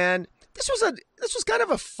 And this was kind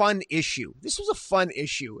of a fun issue.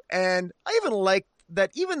 And I even liked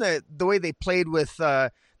that, even the way they played with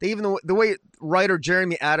the way writer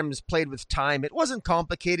Jeremy Adams played with time. It wasn't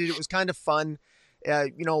complicated. It was kind of fun.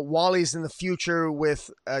 Wally's in the future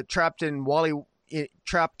with trapped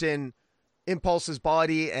in Impulse's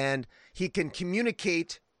body, and he can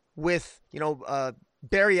communicate with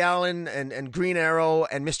Barry Allen and Green Arrow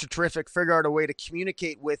and Mr. Terrific, figure out a way to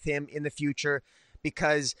communicate with him in the future,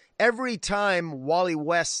 because every time Wally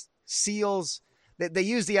West seals, they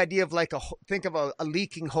use the idea of think of a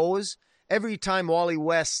leaking hose. Every time Wally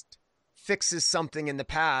West fixes something in the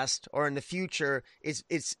past or in the future, he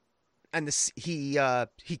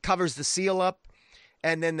covers the seal up,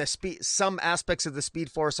 and then some aspects of the Speed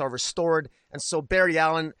Force are restored, and so Barry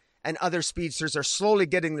Allen and other speedsters are slowly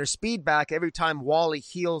getting their speed back every time Wally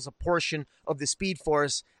heals a portion of the Speed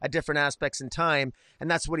Force at different aspects in time.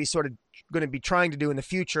 And that's what he's sort of going to be trying to do in the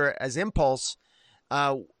future as Impulse.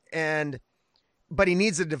 But he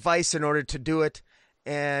needs a device in order to do it.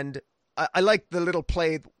 And I like the little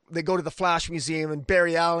play they go to the Flash Museum, and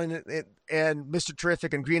Barry Allen and Mr.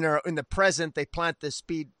 Terrific and Green are in the present. They plant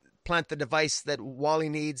the device that Wally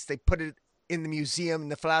needs. They put it in the museum, in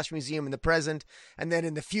the Flash Museum in the present. And then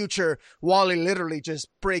in the future, Wally literally just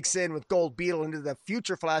breaks in with Gold Beetle into the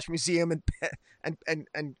future Flash Museum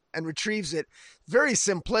and retrieves it. Very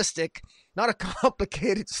simplistic, not a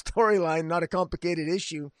complicated storyline, not a complicated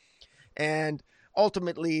issue. And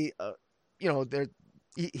ultimately,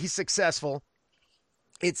 he's successful.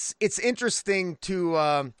 It's interesting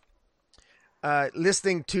to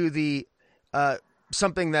listening to the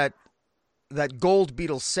something that Gold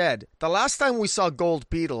Beetle said. The last time we saw Gold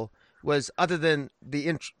Beetle was, other than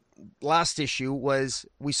the last issue, was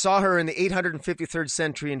we saw her in the 853rd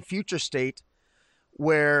century in Future State,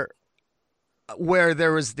 where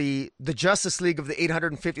there was the Justice League of the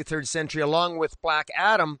 853rd century along with Black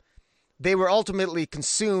Adam. They were ultimately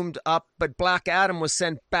consumed up, but Black Adam was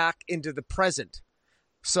sent back into the present.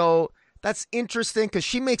 So that's interesting because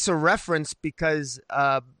she makes a reference because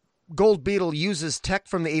Gold Beetle uses tech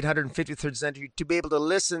from the 853rd century to be able to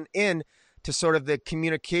listen in to sort of the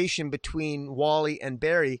communication between Wally and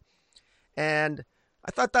Barry. And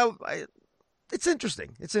I thought it's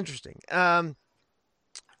interesting. It's interesting.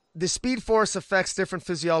 The Speed Force affects different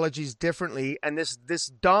physiologies differently, and this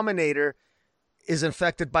Dominator is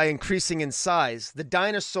infected by increasing in size. The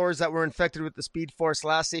dinosaurs that were infected with the Speed Force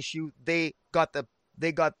last issue, they got the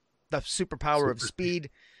superpower of speed.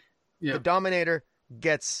 Yep. The Dominator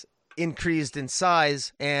gets increased in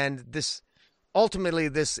size, and this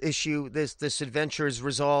issue, this adventure is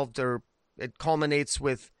resolved, or it culminates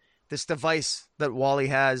with this device that Wally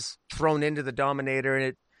has thrown into the Dominator, and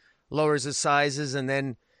it lowers his sizes, and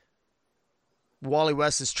then Wally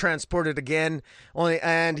West is transported again.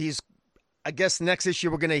 And I guess next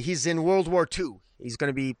issue he's in World War II. He's going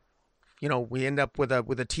to be, we end up with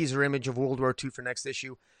a teaser image of World War II for next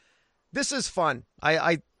issue. This is fun.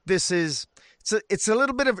 It's a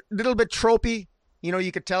little bit tropey.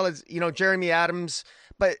 You could tell it's, Jeremy Adams,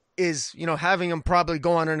 but is, having him probably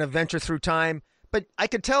go on an adventure through time. But I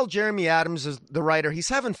could tell Jeremy Adams is the writer. He's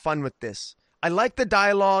having fun with this. I like the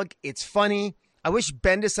dialogue. It's funny. I wish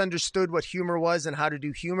Bendis understood what humor was and how to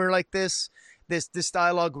do humor like this. This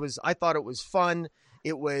dialogue I thought it was fun.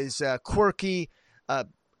 It was quirky. I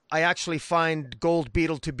actually find Gold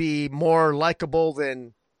Beetle to be more likable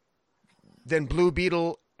than Blue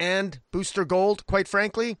Beetle and Booster Gold, quite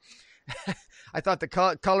frankly. I thought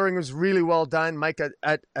the coloring was really well done. Mike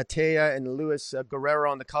Atea and Luis Guerrero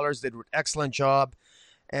on the colors did an excellent job.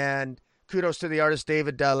 And kudos to the artist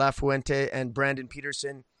David Lafuente and Brandon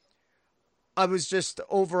Peterson. I was just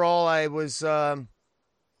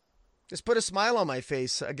put a smile on my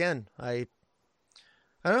face again. I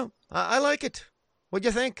don't know. I like it. What'd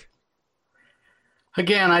you think?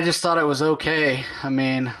 Again, I just thought it was okay. I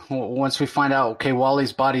mean, once we find out, okay,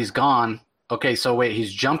 Wally's body's gone. Okay, so wait,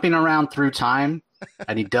 he's jumping around through time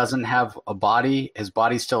and he doesn't have a body. His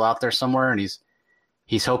body's still out there somewhere, and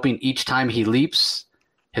he's hoping each time he leaps,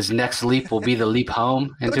 his next leap will be the leap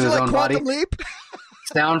home into his own body. Leap?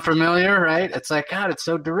 Sound familiar, right? It's like, God, it's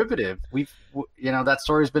so derivative. That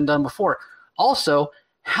story's been done before. Also,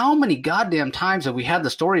 how many goddamn times have we had the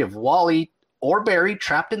story of Wally or Barry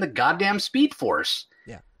trapped in the goddamn Speed Force?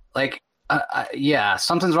 Yeah. Like,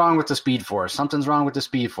 something's wrong with the Speed Force. Something's wrong with the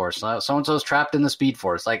Speed Force. So-and-so's trapped in the Speed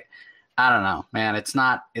Force. Like, I don't know, man. It's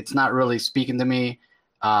not really speaking to me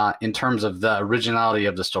in terms of the originality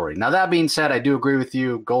of the story. Now, that being said, I do agree with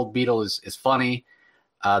you. Gold Beetle is funny.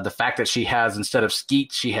 The fact that she has, instead of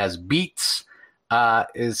skeets, she has beats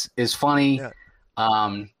is funny.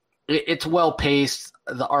 Yeah. It's well paced.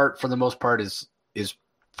 The art, for the most part, is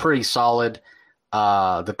pretty solid.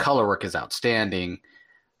 The color work is outstanding.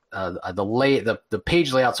 The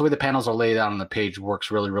page layouts, the way the panels are laid out on the page,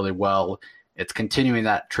 works really, really well. It's continuing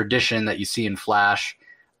that tradition that you see in Flash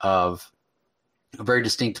of very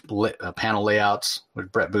distinct panel layouts,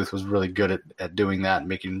 which Brett Booth was really good at doing that and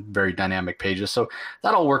making very dynamic pages. So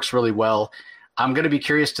that all works really well. I'm going to be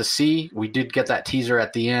curious to see. We did get that teaser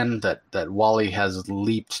at the end that Wally has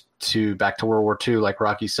leaped back to World War II, like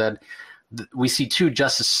Rocky said. We see two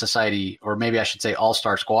Justice Society, or maybe I should say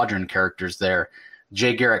All-Star Squadron characters there,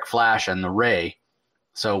 Jay Garrick Flash and the Ray.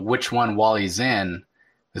 So which one Wally's in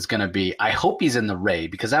is going to be, I hope he's in the Ray,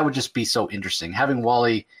 because that would just be so interesting. Having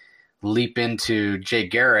Wally leap into Jay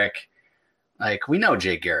Garrick, like, we know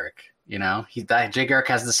Jay Garrick, Jay Garrick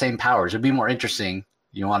has the same powers. It'd be more interesting.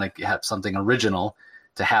 You want to have something original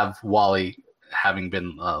to have Wally having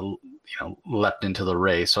been leapt into the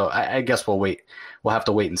Ray. So I guess we'll have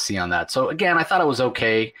to wait and see on that. So again, I thought it was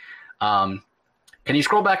okay. Can you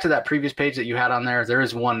scroll back to that previous page that you had on there? There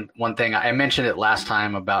is one thing. I mentioned it last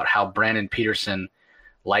time about how Brandon Peterson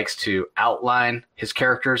likes to outline his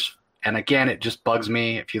characters. And again, it just bugs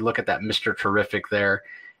me. If you look at that Mr. Terrific there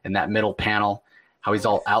in that middle panel, how he's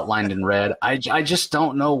all outlined in red. I just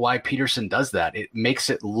don't know why Peterson does that. It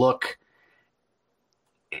makes it look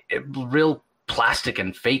real plastic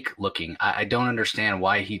and fake looking. I don't understand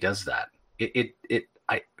why he does that. It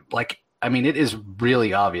is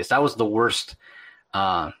really obvious. That was the worst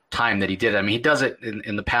time that he did it. I mean, he does it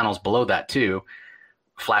in the panels below that too.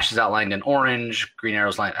 Flash is outlined in orange, Green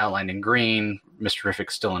Arrow's outlined in green, Mr.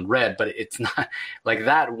 Terrific's still in red, but it's not like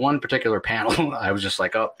that one particular panel. I was just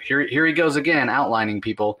like, oh, here he goes again, outlining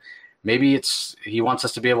people. Maybe he wants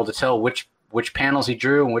us to be able to tell which panels he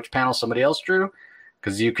drew and which panels somebody else drew,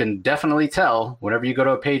 because you can definitely tell whenever you go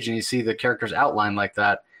to a page and you see the characters outlined like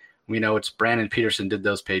that. We know it's Brandon Peterson did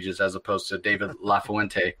those pages as opposed to David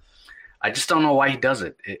LaFuente. I just don't know why he does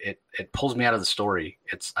it. It pulls me out of the story.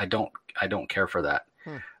 I don't care for that.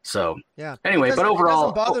 So yeah. Anyway, but overall,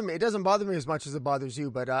 it doesn't bother me. It doesn't bother me as much as it bothers you.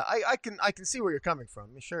 But I can see where you're coming from.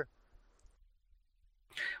 Sure.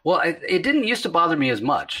 Well, it didn't used to bother me as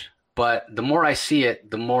much, but the more I see it,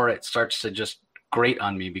 the more it starts to just grate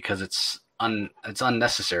on me because it's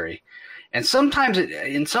unnecessary. And sometimes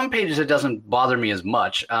in some pages it doesn't bother me as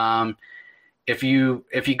much. If you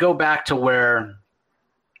go back to where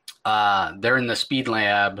they're in the speed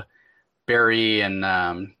lab, Barry and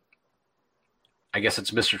I guess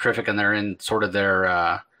it's Mr. Terrific, and they're in sort of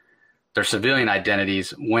their civilian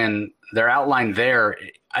identities. When they're outlined there,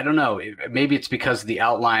 I don't know. Maybe it's because the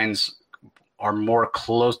outlines are more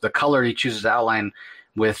close. The color he chooses to outline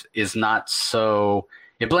with is not so.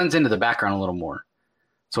 It blends into the background a little more,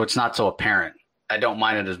 so it's not so apparent. I don't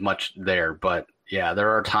mind it as much there, but yeah, there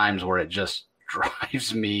are times where it just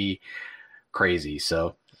drives me crazy.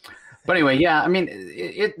 So, but anyway, yeah, I mean,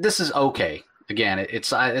 this is okay. Again,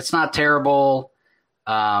 it's not terrible.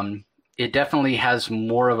 It definitely has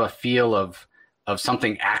more of a feel of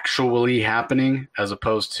something actually happening as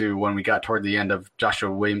opposed to when we got toward the end of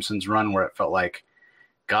Joshua Williamson's run where it felt like,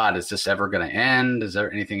 God, is this ever going to end? Is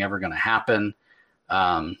there anything ever going to happen?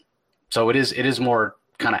 So it is more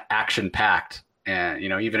kind of action packed. And,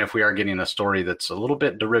 even if we are getting a story that's a little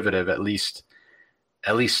bit derivative, at least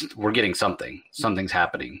we're getting something. Something's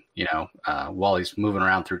happening, Wally's moving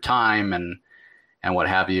around through time and what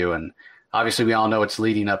have you. And obviously we all know it's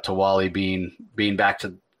leading up to Wally being back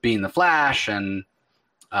to being the Flash, and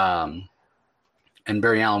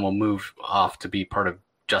Barry Allen will move off to be part of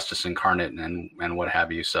Justice Incarnate and what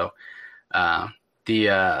have you. So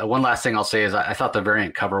the one last thing I'll say is I thought the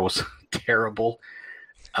variant cover was terrible.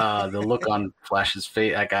 The look on Flash's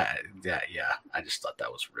face, I just thought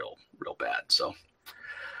that was real bad. So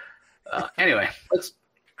anyway,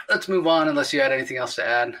 let's move on unless you had anything else to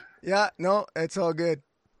add. Yeah, no, it's all good.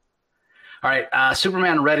 All right,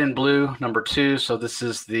 Superman Red and Blue #2. So this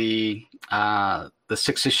is the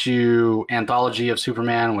 6-issue anthology of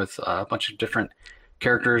Superman with a bunch of different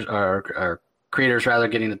characters or creators rather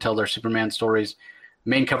getting to tell their Superman stories.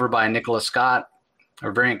 Main cover by Nicholas Scott,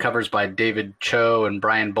 or variant covers by David Cho and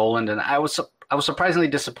Brian Boland. And I was surprisingly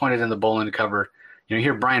disappointed in the Boland cover. You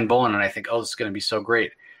hear Brian Boland and I think, oh, this is going to be so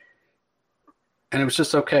great, and it was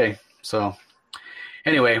just okay. So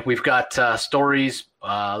anyway, we've got stories.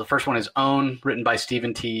 The first one is Own, written by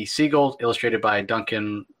Stephen T. Siegel, illustrated by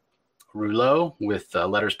Duncan Rouleau, with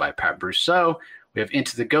letters by Pat Brousseau. We have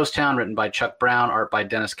Into the Ghost Town, written by Chuck Brown, art by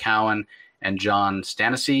Dennis Cowan and John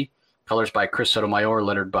Stanisi, colors by Chris Sotomayor,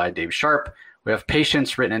 lettered by Dave Sharp. We have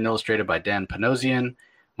Patience, written and illustrated by Dan Panosian.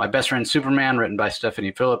 My Best Friend Superman, written by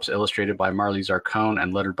Stephanie Phillips, illustrated by Marley Zarcone,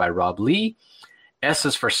 and lettered by Rob Lee. S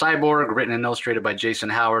is for Cyborg, written and illustrated by Jason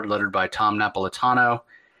Howard, lettered by Tom Napolitano.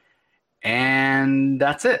 And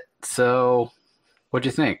that's it. So what'd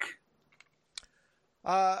you think?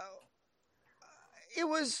 It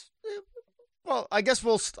was, well, I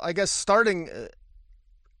guess starting,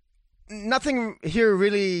 nothing here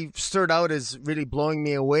really stood out as really blowing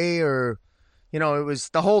me away, or, it was,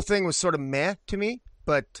 the whole thing was sort of meh to me,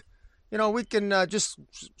 but, we can just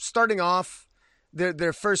starting off,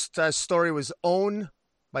 their first story was Own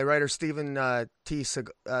by writer Stephen T.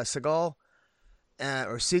 Seagal,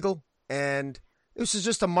 or Siegel. And this is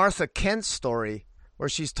just a Martha Kent story where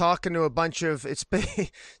she's talking to a bunch of, it's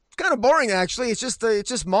kind of boring actually. It's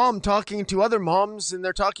just mom talking to other moms, and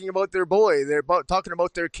they're talking about their boy. They're talking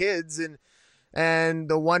about their kids, and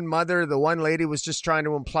the one lady was just trying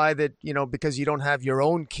to imply that, because you don't have your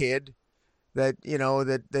own kid, that,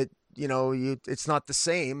 it's not the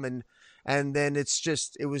same. And then it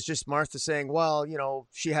was just Martha saying, well,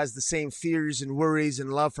 she has the same fears and worries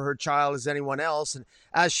and love for her child as anyone else. And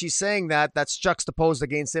as she's saying that, that's juxtaposed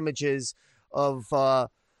against images of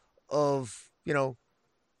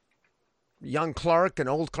young Clark and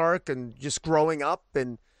old Clark and just growing up.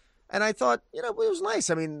 And I thought, it was nice.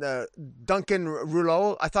 I mean, Duncan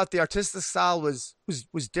Rouleau, I thought the artistic style was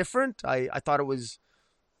different. I thought it was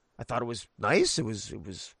nice. It was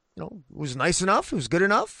nice enough. It was good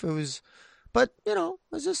enough. But it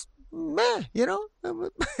was just meh.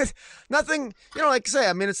 Nothing. Like I say,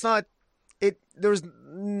 I mean, it's not. There was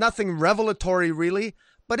nothing revelatory really.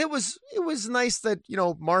 But it was nice that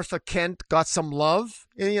Martha Kent got some love.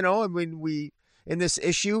 I mean, we in this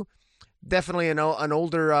issue, definitely an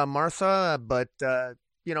older Martha, but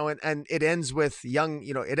and it ends with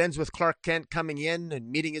it ends with Clark Kent coming in and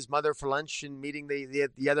meeting his mother for lunch and meeting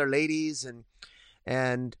the other ladies,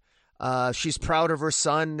 and she's proud of her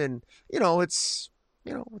son, and it's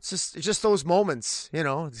just those moments.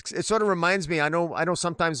 It sort of reminds me. I know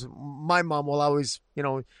sometimes my mom will always,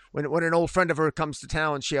 when an old friend of her comes to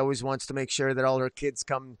town, she always wants to make sure that all her kids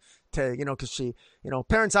come to, because she,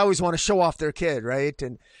 parents always want to show off their kid, right?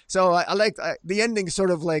 And so I like the ending, sort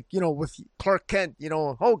of like, with Clark Kent,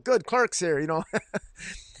 oh, good, Clark's here,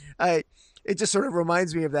 It just sort of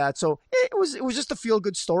reminds me of that. So it was just a feel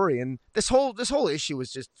good story, and this whole issue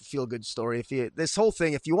was just a feel good story. If you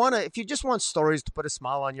just want stories to put a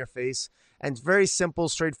smile on your face, and very simple,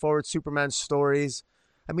 straightforward Superman stories,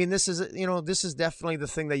 I mean, this is definitely the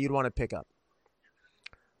thing that you'd want to pick up.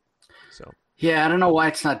 So yeah, I don't know why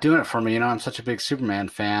it's not doing it for me. I'm such a big Superman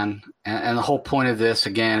fan, and the whole point of this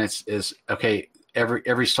again is okay.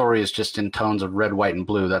 Every story is just in tones of red, white, and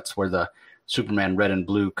blue. That's where the Superman red and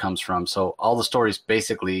blue comes from. So all the stories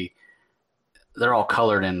basically, they're all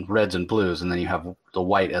colored in reds and blues, and then you have the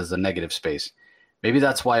white as the negative space. Maybe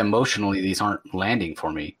that's why emotionally these aren't landing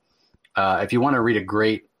for me. If you want to read a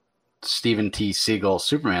great Stephen T. Seagal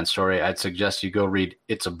Superman story, I'd suggest you go read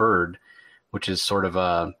It's a Bird, which is sort of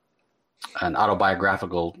an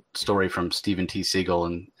autobiographical story from Stephen T.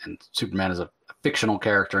 Seagal, and Superman is a fictional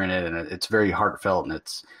character in it, and it's very heartfelt, and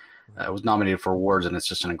it was nominated for awards, and it's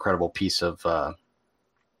just an incredible piece of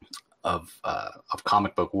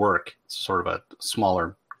comic book work. It's sort of a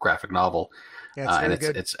smaller graphic novel, and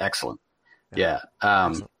it's excellent. Yeah.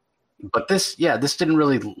 But this didn't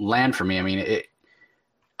really land for me. I mean,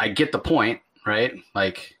 I get the point, right?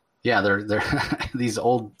 Like, yeah, they're these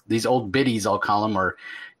old biddies, I'll call them, are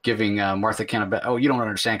giving Martha Kent a bet. Oh, you don't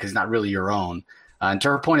understand because he's not really your own. And to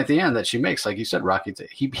her point at the end that she makes, like you said, Rocky,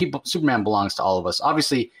 Superman belongs to all of us.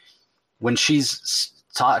 Obviously, when she's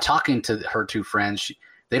talking to her two friends,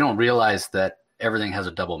 they don't realize that everything has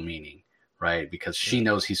a double meaning, right? Because she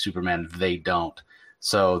knows he's Superman, they don't.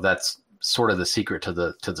 So that's sort of the secret to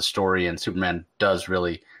the story, and Superman does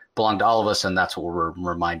really belong to all of us, and that's what we're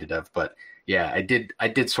reminded of. But yeah, I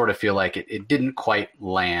did sort of feel like it didn't quite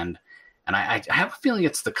land, and I have a feeling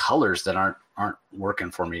it's the colors that aren't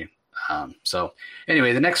working for me. So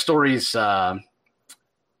anyway, the next story is a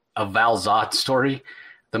Val Zod story.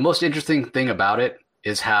 The most interesting thing about it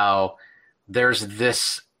is how there's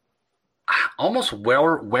this almost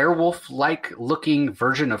werewolf-like looking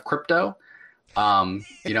version of Krypto.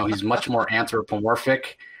 He's much more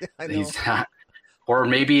anthropomorphic. I know. Or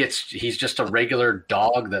maybe he's just a regular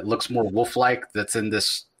dog that looks more wolf-like that's in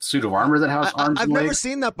this suit of armor that has arms I've and legs. never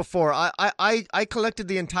seen that before. I collected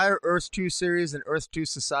the entire Earth 2 series and Earth 2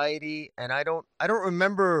 Society, and I don't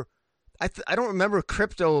remember remember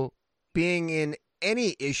Krypto being in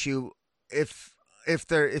any issue. If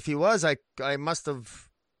he was, I must have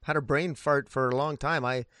had a brain fart for a long time.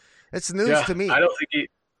 It's news to me. I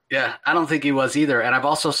don't think he was either. And I've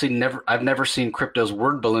also I've never seen Krypto's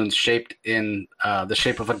word balloons shaped in the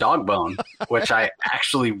shape of a dog bone, which I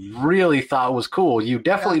actually really thought was cool. You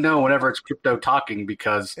definitely know whenever it's Krypto talking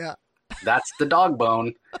because that's the dog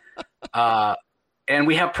bone. And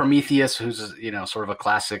we have Prometheus, who's sort of a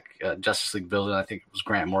classic Justice League villain. I think it was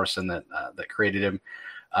Grant Morrison that created him.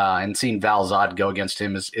 And seeing Val Zod go against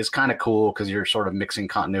him is kind of cool because you're sort of mixing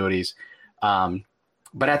continuities.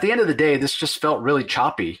 But at the end of the day, this just felt really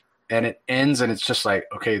choppy, and it ends, and it's just like,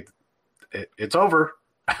 okay, it's over.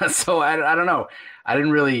 So I don't know. I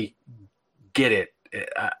didn't really get it.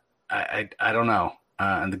 I don't know.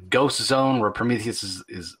 And the ghost zone where Prometheus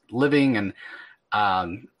is living, and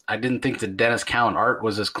I didn't think the Dennis Cowan art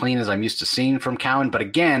was as clean as I'm used to seeing from Cowan. But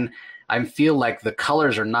again, I feel like the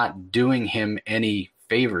colors are not doing him any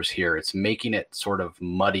favors here. It's making it sort of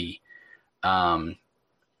muddy.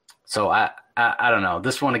 So I don't know.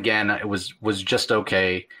 This one again, it was just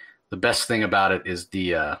okay. The best thing about it is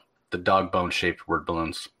the dog bone shaped word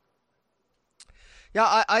balloons.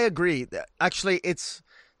 Yeah, I agree. Actually, it's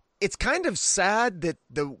kind of sad that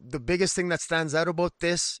the biggest thing that stands out about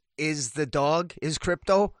this is the dog, is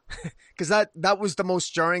Crypto, because that was the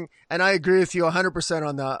most jarring. And I agree with you 100%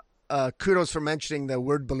 on the kudos for mentioning the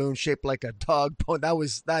word balloon shaped like a dog.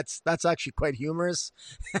 That's actually quite humorous,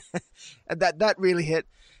 and that really hit.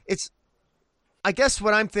 It's I guess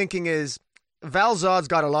what I'm thinking is Val Zod's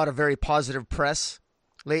got a lot of very positive press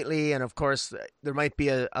lately, and of course there might be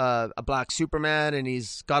a black Superman, and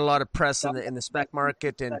he's got a lot of press in the spec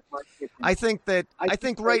market. And I think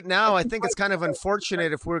right now I think it's kind of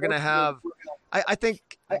unfortunate if we're going to have. I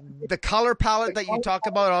think the color palette that you talked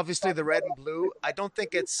about, obviously the red and blue. I don't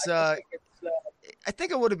think it's. I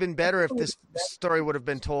think it would have been better if this story would have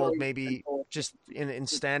been told maybe just in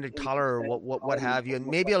standard color or what have you, and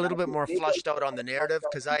maybe a little bit more flushed out on the narrative.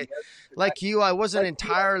 Because I wasn't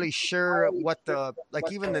entirely sure what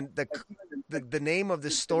even the name of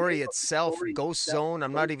the story itself, Ghost Zone.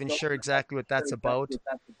 I'm not even sure exactly what that's about,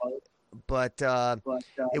 but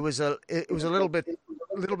it was a little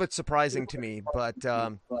bit surprising to me. But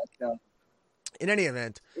in any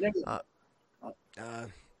event.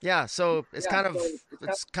 Yeah, so it's kind of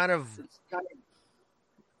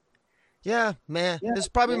yeah, man. This is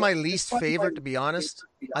probably my least favorite, to be honest.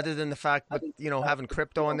 Other than the fact that having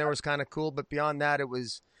Crypto in there was kind of cool, but beyond that, it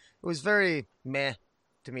was very meh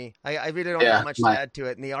to me. I really don't have much to add to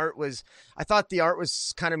it, and I thought the art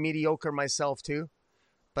was kind of mediocre myself too,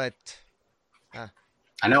 but. I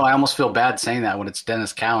know I almost feel bad saying that when it's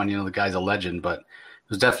Dennis Cowan. The guy's a legend, but it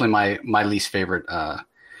was definitely my least favorite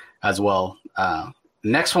as well.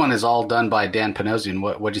 Next one is all done by Dan Panosian.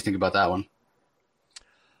 What do you think about that one?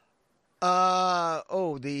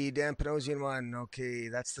 The Dan Panosian one. Okay,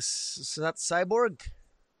 that's Cyborg.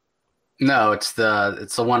 No, it's the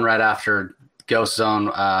one right after Ghost Zone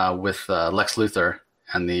with Lex Luthor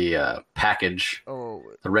and the package. Oh,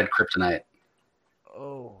 the red kryptonite.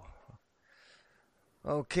 Oh,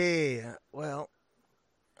 okay. Well,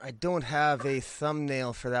 I don't have a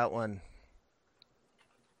thumbnail for that one.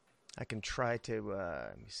 I can try to,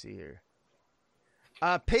 let me see here.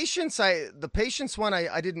 Patience, the Patience one,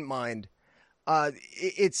 I didn't mind.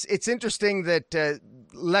 It's interesting that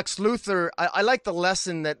Lex Luthor, I like the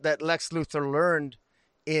lesson that Lex Luthor learned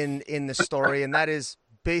in the story, and that is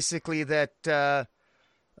basically that, the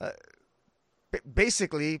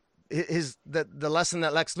lesson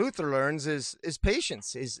that Lex Luthor learns is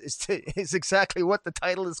patience, is exactly what the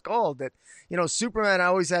title is called. That, Superman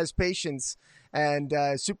always has patience. And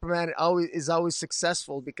Superman is always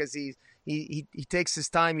successful because he takes his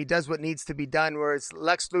time. He does what needs to be done. Whereas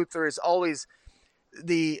Lex Luthor is always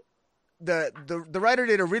the writer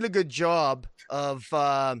did a really good job of.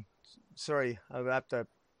 Sorry, I have to.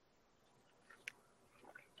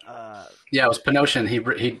 Yeah, it was Panosian. He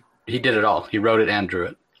did it all. He wrote it and drew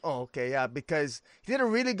it. Oh, okay, yeah, because he did a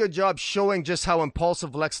really good job showing just how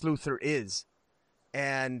impulsive Lex Luthor is,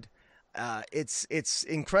 and. It's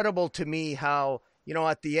incredible to me how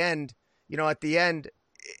at the end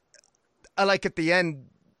I like at the end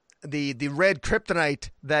the red kryptonite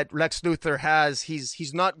that Lex Luthor has.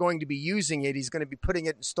 He's not going to be using it. He's going to be putting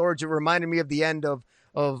it in storage. It reminded me of the end of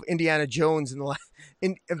Indiana Jones of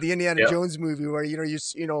the Indiana Jones movie, where you're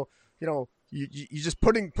just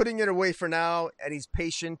putting it away for now, and he's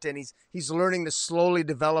patient, and he's learning to slowly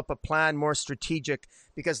develop a plan, more strategic,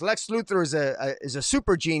 because Lex Luthor is a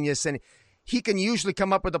super genius, and he can usually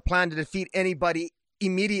come up with a plan to defeat anybody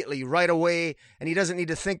immediately, right away, and he doesn't need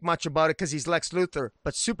to think much about it because he's Lex Luthor.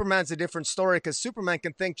 But Superman's a different story, because Superman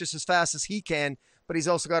can think just as fast as he can, but he's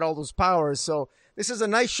also got all those powers. So this is a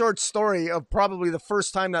nice short story of probably the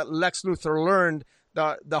first time that Lex Luthor learned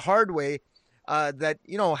the hard way. That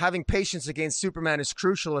having patience against Superman is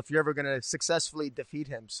crucial if you're ever going to successfully defeat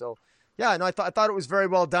him. So, yeah, no, I thought it was very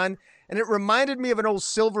well done, and it reminded me of an old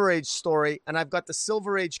Silver Age story. And I've got the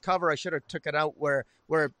Silver Age cover. I should have took it out where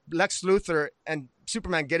Lex Luthor and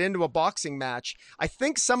Superman get into a boxing match. I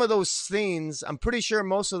think some of those scenes, I'm pretty sure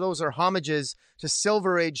most of those are homages to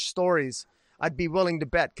Silver Age stories. I'd be willing to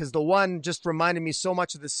bet, because the one just reminded me so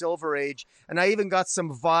much of the Silver Age, and I even got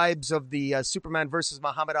some vibes of the Superman versus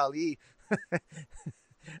Muhammad Ali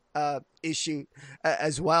issue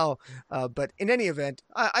as well. But in any event,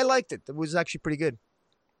 I liked it. It was actually pretty good.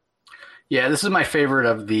 Yeah, this is my favorite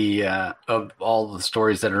of the of all the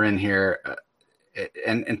stories that are in here.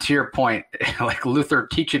 And to your point, like Luthor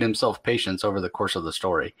teaching himself patience over the course of the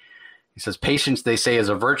story. He says, patience, they say, is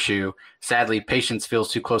a virtue. Sadly, patience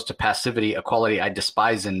feels too close to passivity, a quality I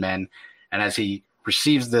despise in men. And as he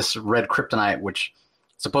receives this red kryptonite, which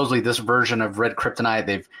supposedly this version of red kryptonite,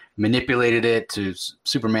 they've manipulated it to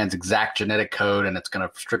Superman's exact genetic code, and it's going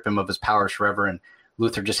to strip him of his powers forever. And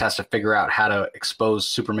Luthor just has to figure out how to expose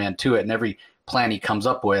Superman to it. And every plan he comes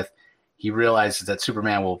up with, he realizes that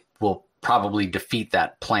Superman will probably defeat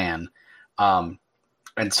that plan. And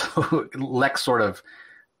so Lex sort of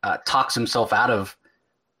talks himself out of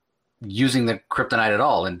using the kryptonite at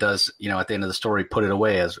all, and does, at the end of the story, put it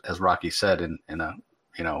away, as Rocky said, in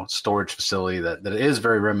a storage facility that is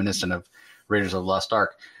very reminiscent of Raiders of the Lost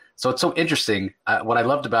Ark. So it's so interesting. What I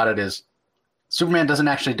loved about it is Superman doesn't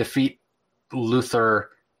actually defeat Luthor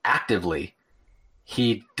actively.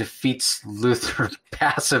 He defeats Luthor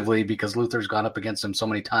passively because Luthor's gone up against him so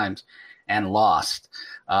many times and lost.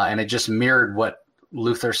 And it just mirrored what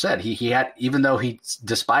Luthor said. He had, even though he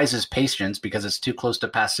despises patience because it's too close to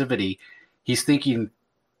passivity, he's thinking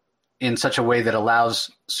in such a way that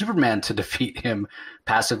allows Superman to defeat him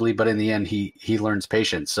passively, but in the end he learns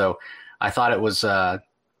patience. So I thought it was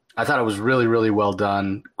really, really well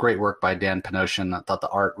done. Great work by Dan Panosian. I thought the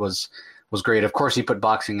art was great. Of course, he put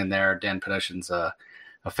boxing in there. Dan Panosian's a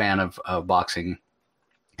fan of boxing.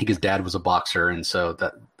 I think his dad was a boxer, and so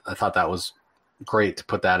that I thought that was great to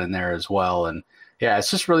put that in there as well. And yeah,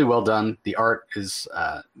 it's just really well done. The art is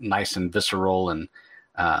nice and visceral and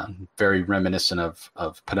very reminiscent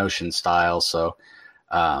of Panosian style. So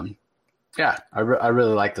yeah, I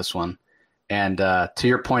really like this one. And to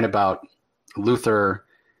your point about Luthor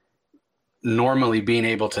normally being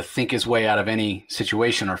able to think his way out of any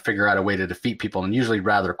situation or figure out a way to defeat people, and usually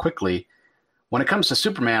rather quickly, when it comes to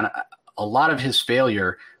Superman, a lot of his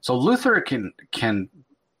failure. So Luthor can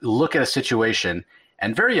look at a situation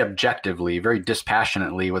and very objectively, very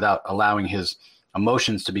dispassionately, without allowing his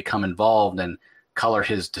emotions to become involved and color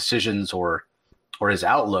his decisions or his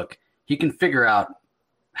outlook, he can figure out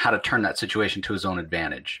how to turn that situation to his own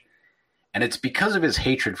advantage. And it's because of his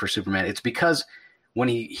hatred for Superman. It's because when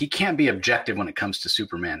he can't be objective when it comes to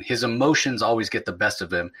Superman. His emotions always get the best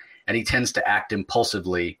of him, and he tends to act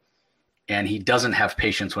impulsively, and he doesn't have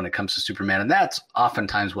patience when it comes to Superman. And that's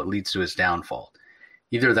oftentimes what leads to his downfall.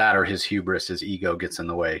 Either that or his hubris, his ego gets in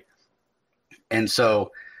the way. And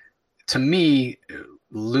so to me,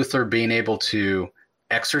 Luthor being able to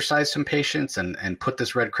exercise some patience and put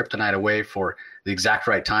this red kryptonite away for the exact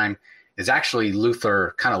right time is actually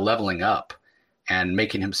Luthor kind of leveling up and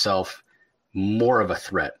making himself more of a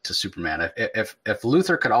threat to Superman. If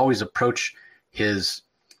Luthor could always approach his,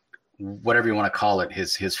 whatever you want to call it,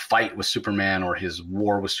 his fight with Superman or his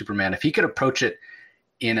war with Superman, if he could approach it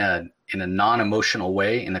in a non-emotional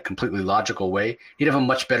way, in a completely logical way, he'd have a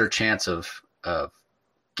much better chance of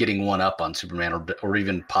getting one up on Superman or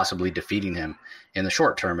even possibly defeating him in the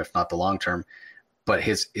short term, if not the long term. But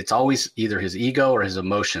it's always either his ego or his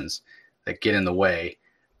emotions that get in the way,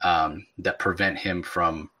 that prevent him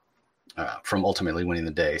from ultimately winning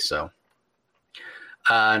the day. So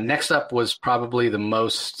next up was probably the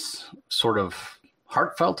most sort of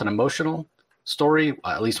heartfelt and emotional story,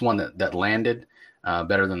 at least one that landed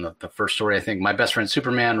better than the first story, I think. My Best Friend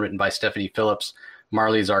Superman, written by Stephanie Phillips,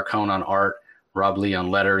 Marley Zarcone on art, Rob Lee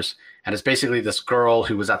on letters. And it's basically this girl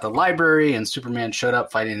who was at the library, and Superman showed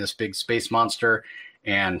up fighting this big space monster,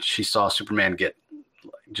 and she saw Superman get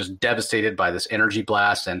just devastated by this energy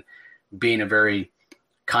blast. And being a very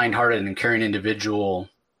kind-hearted and caring individual,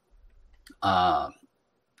 at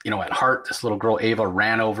heart, this little girl Ava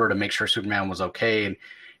ran over to make sure Superman was okay, and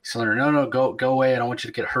he's telling her, no, go away, I don't want you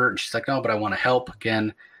to get hurt. And she's like, no, but I want to help.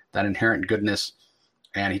 Again, that inherent goodness.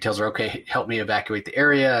 And he tells her, okay, help me evacuate the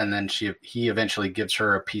area. And then he eventually gives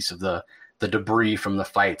her a piece of the debris from the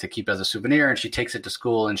fight to keep as a souvenir, and she takes it to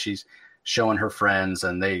school, and she's showing her friends,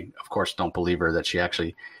 and they, of course, don't believe her that she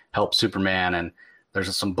actually helped Superman. And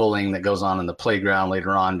there's some bullying that goes on in the playground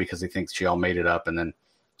later on because they think she all made it up. And then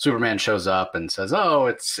Superman shows up and says, oh,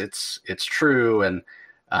 it's true. And,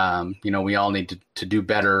 we all need to do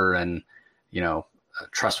better and,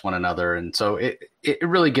 trust one another. And so it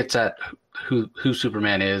really gets at who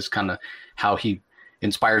Superman is, kind of how he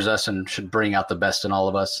inspires us and should bring out the best in all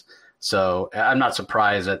of us. So I'm not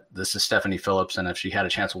surprised that this is Stephanie Phillips, and if she had a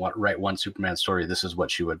chance to write one Superman story, this is what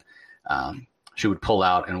she would pull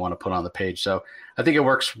out and want to put on the page. So I think it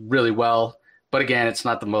works really well. But again, it's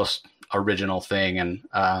not the most original thing, and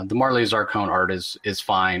the Marley Zarcone art is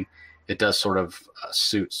fine. It does sort of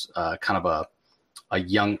suits kind of a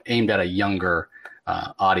young, aimed at a younger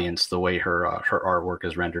audience, the way her artwork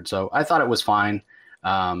is rendered. So I thought it was fine.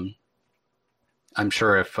 I'm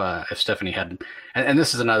sure if Stephanie had, and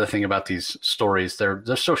this is another thing about these stories, they're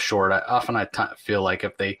so short. I feel like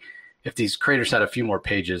if these creators had a few more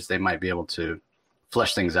pages, they might be able to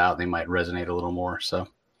flesh things out. They might resonate a little more. So,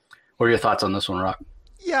 what are your thoughts on this one, Rock?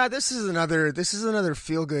 Yeah, this is another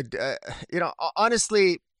feel good.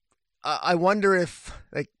 Honestly, I wonder if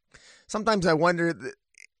sometimes I wonder,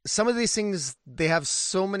 some of these things, they have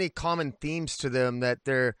so many common themes to them that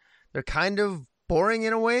they're kind of boring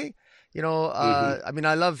in a way. I mean,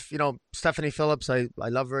 I love, Stephanie Phillips. I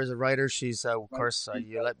love her as a writer. She's, of course,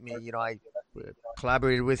 you let me, I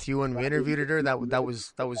collaborated with you and we interviewed her. That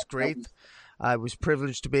was great. I was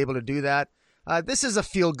privileged to be able to do that. This is a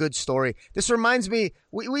feel-good story. This reminds me,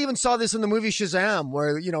 we even saw this in the movie Shazam,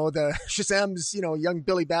 where, the Shazam's, young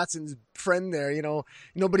Billy Batson's friend there,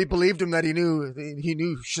 nobody believed him that he knew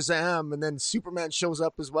Shazam, and then Superman shows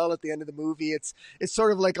up as well at the end of the movie. It's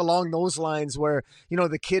sort of like along those lines where,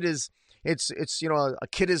 the kid is, it's a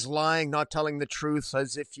kid is lying, not telling the truth,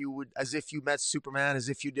 as if you met Superman, as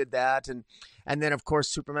if you did that, and then of course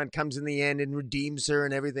Superman comes in the end and redeems her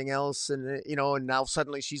and everything else, and and now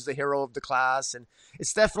suddenly she's the hero of the class, and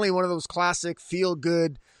it's definitely one of those classic feel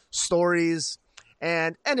good stories,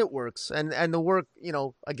 and it works, and the work,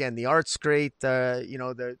 again, the art's great,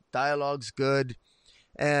 the dialogue's good,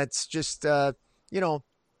 and it's just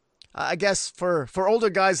I guess for older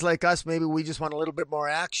guys like us, maybe we just want a little bit more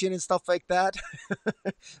action and stuff like that.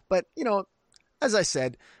 But, as I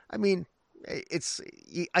said, I mean, I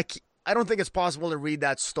don't think it's possible to read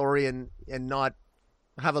that story and not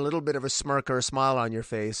have a little bit of a smirk or a smile on your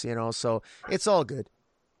face, so it's all good.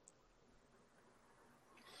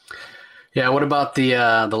 Yeah. What about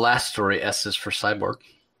the last story, S is for Cyborg?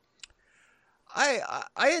 I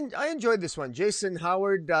enjoyed this one. Jason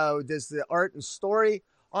Howard does the art and story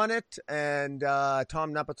on it, and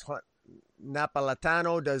Tom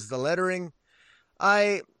Napolitano does the lettering.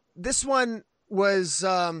 This one was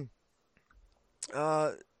very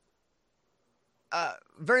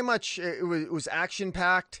much, it was action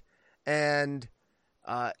packed, and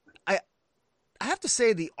I have to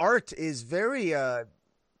say the art is very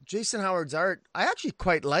Jason Howard's art. I actually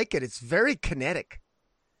quite like it. It's very kinetic.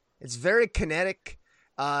 It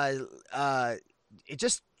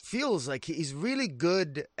just feels like he's really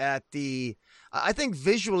good at I think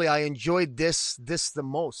visually I enjoyed this the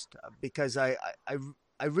most, because I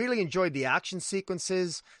really enjoyed the action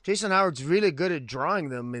sequences. Jason Howard's really good at drawing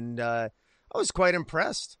them, and I was quite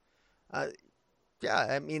impressed. Yeah,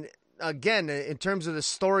 I mean, again, in terms of the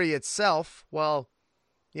story itself, well,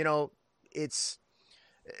 it's,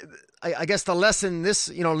 I guess the lesson, Lex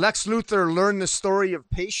Luthor learned the story of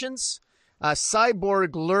patience.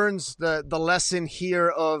 Cyborg learns the lesson here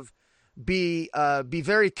of be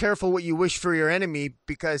very careful what you wish for your enemy,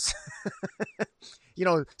 because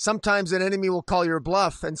sometimes an enemy will call your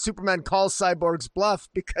bluff, and Superman calls Cyborg's bluff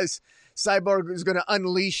because Cyborg is going to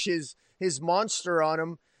unleash his monster on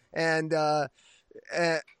him, and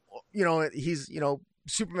he's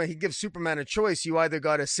Superman. He gives Superman a choice. You either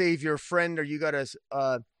got to save your friend, or you got to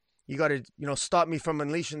stop me from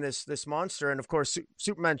unleashing this monster. And of course,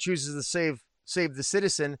 Superman chooses to save the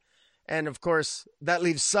citizen, and of course that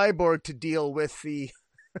leaves Cyborg to deal with the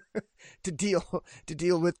to deal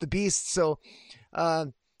with the beast. So,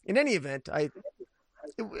 in any event,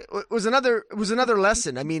 it was another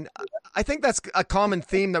lesson. I mean, I think that's a common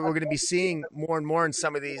theme that we're going to be seeing more and more in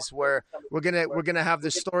some of these, where we're gonna have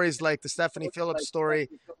the stories like the Stephanie Phillips story,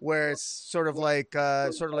 where it's sort of like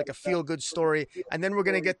a feel good story, and then we're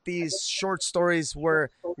going to get these short stories where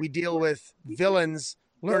we deal with villains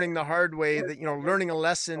learning the hard way, that learning a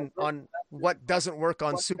lesson on what doesn't work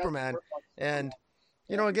on Superman, and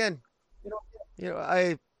again,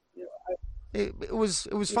 it was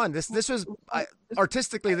fun. This was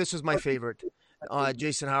artistically, this was my favorite.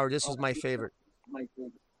 Jason Howard, this was my favorite.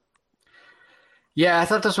 Yeah, I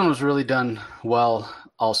thought this one was really done well.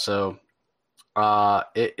 Also,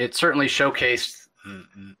 it certainly showcased,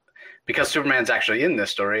 because Superman's actually in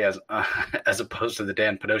this story as opposed to the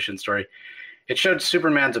Dan Padosian story. It showed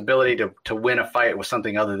Superman's ability to win a fight with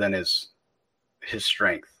something other than his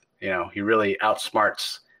strength. He really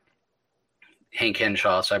outsmarts Hank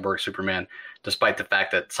Henshaw, Cyborg Superman, despite the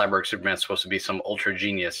fact that Cyborg Superman is supposed to be some ultra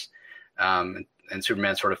genius, and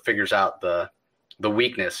Superman sort of figures out the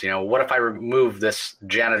weakness. What if I remove this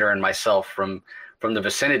janitor and myself from the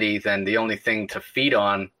vicinity? Then the only thing to feed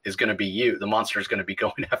on is going to be you. The monster is going to be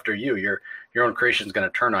going after you. Your own creation is going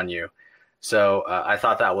to turn on you. So I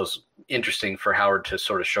thought that was interesting for Howard to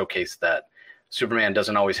sort of showcase that Superman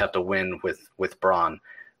doesn't always have to win with brawn.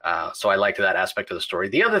 So I liked that aspect of the story.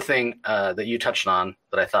 The other thing that you touched on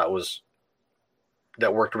that I thought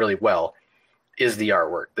that worked really well is the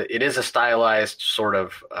artwork. It is a stylized sort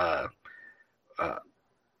of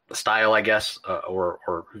style, I guess,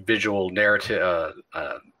 or visual narrative,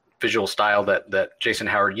 visual style that Jason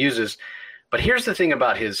Howard uses. But here's the thing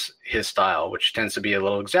about his style, which tends to be a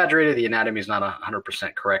little exaggerated. The anatomy is not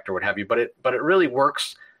 100% correct or what have you, but it really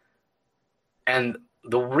works. And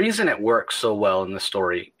the reason it works so well in the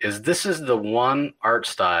story is this is the one art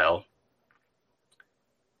style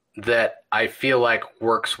that I feel like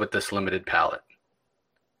works with this limited palette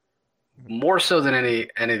more so than any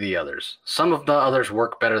of the others. Some of the others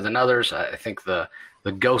work better than others. I think the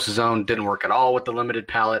Ghost Zone didn't work at all with the limited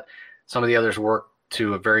palette. Some of the others work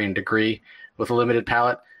to a varying degree with a limited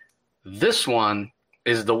palette. This one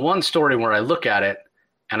is the one story where I look at it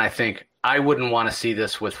and I think I wouldn't want to see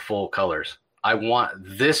this with full colors. I want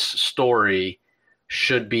this story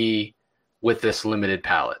should be with this limited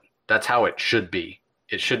palette. That's how it should be.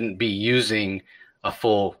 It shouldn't be using a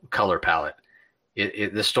full color palette.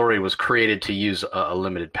 The story was created to use a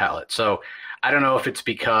limited palette. So I don't know if it's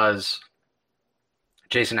because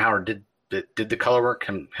Jason Howard did the color work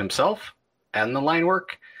himself and the line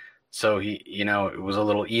work. So he, it was a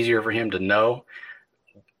little easier for him to know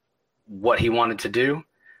what he wanted to do.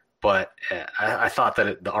 But I thought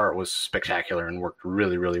that the art was spectacular and worked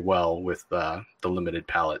really, really well with the limited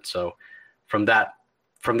palette. So from that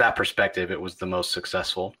perspective, it was the most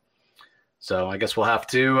successful. So I guess we'll have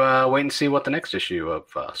to wait and see what the next issue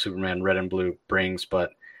of Superman Red and Blue brings.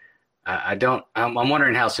 But I'm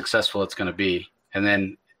wondering how successful it's going to be. And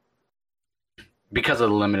then because of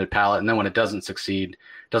the limited palette, and then when it doesn't succeed,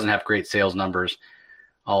 doesn't have great sales numbers,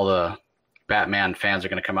 all the Batman fans are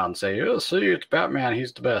going to come out and say, "Oh, see, it's Batman.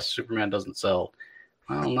 He's the best. Superman doesn't sell."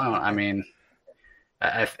 Well, no. I mean,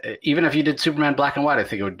 even if you did Superman Black and White, I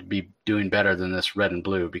think it would be doing better than this Red and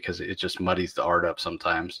Blue because it just muddies the art up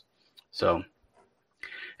sometimes. So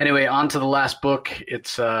anyway, on to the last book.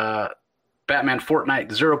 It's Batman Fortnite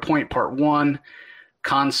Zeropoint Part 1.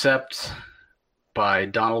 Concept by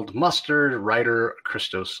Donald Mustard. Writer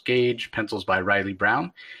Christos Gage. Pencils by Riley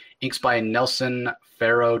Brown. Inks by Nelson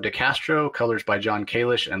Ferro de Castro. Colors by John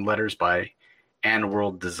Kalish. And letters by Ann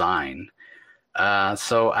World Design.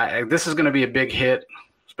 So this is going to be a big hit,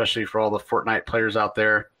 especially for all the Fortnite players out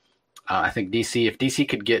there. I think if DC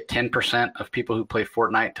could get 10% of people who play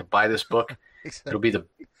Fortnite to buy this book, it'll be the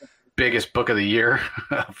biggest book of the year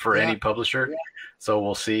for any publisher. Yeah. So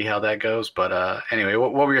we'll see how that goes. But anyway,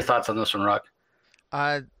 what were your thoughts on this one, Rock?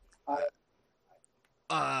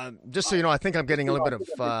 Just so you know, I think I'm getting a little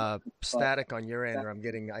bit of static on your end, or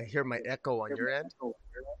I hear my echo on your end.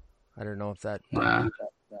 I don't know if that,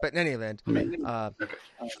 but in any event,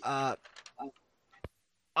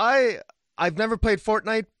 I've never played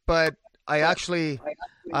Fortnite, but I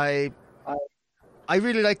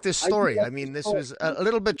really like this story. I mean, this was a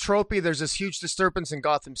little bit tropey. There's this huge disturbance in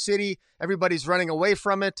Gotham City. Everybody's running away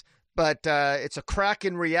from it, but it's a crack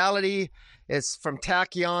in reality. It's from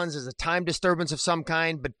tachyons. There's a time disturbance of some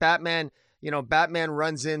kind, but Batman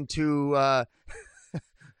runs into...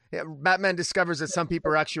 Batman discovers that some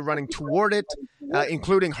people are actually running toward it,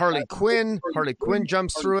 including Harley Quinn. Harley Quinn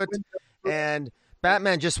jumps through it, and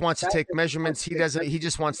Batman just wants to take measurements. He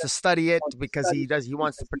just wants to study it because he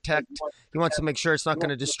wants to protect. He wants to make sure it's not going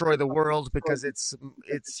to destroy the world because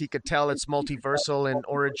he could tell it's multiversal in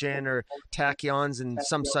origin or tachyons and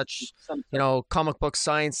some such, comic book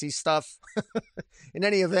sciencey stuff. In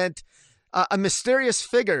any event, a mysterious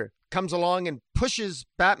figure comes along and pushes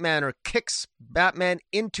Batman or kicks Batman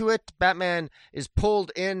into it. Batman is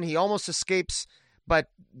pulled in. He almost escapes, but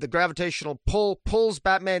the gravitational pull pulls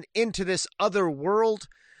Batman into this other world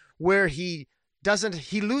where he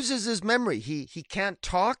loses his memory. He can't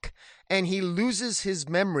talk and he loses his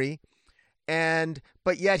memory.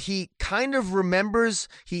 But yet he kind of remembers,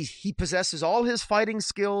 he possesses all his fighting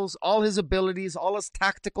skills, all his abilities, all his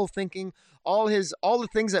tactical thinking, all the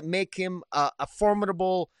things that make him a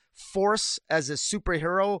formidable force as a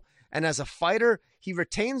superhero and as a fighter. He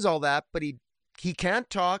retains all that, but he can't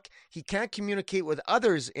talk. He can't communicate with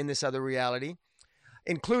others in this other reality,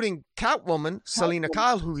 including Catwoman, Selena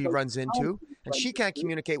Kyle, who he runs into, and she can't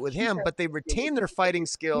communicate with him, but they retain their fighting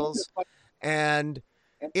skills. And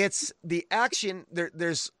it's the action.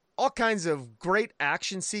 There's all kinds of great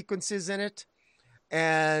action sequences in it,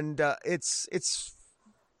 and it's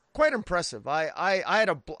quite impressive. I had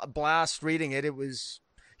a blast reading it. It was,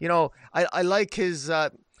 I like his.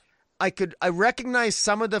 I recognize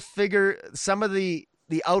some of the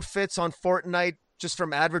outfits on Fortnite just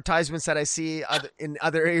from advertisements that I see in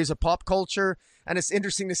other areas of pop culture, and it's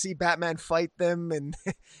interesting to see Batman fight them,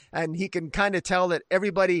 and he can kind of tell that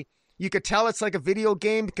everybody. You could tell it's like a video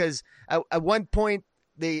game because at one point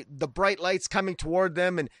the bright lights coming toward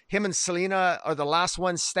them, and him and Selena are the last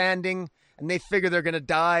ones standing, and they figure they're gonna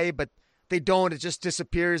die, but they don't. It just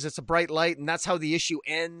disappears. It's a bright light, and that's how the issue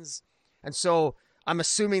ends. And so I'm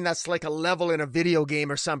assuming that's like a level in a video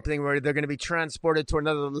game or something where they're going to be transported to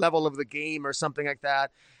another level of the game or something like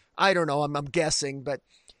that. I don't know. I'm guessing, but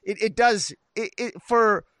it does it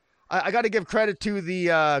for. I got to give credit to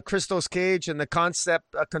the Christos Cage and the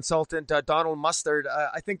concept consultant Donald Mustard.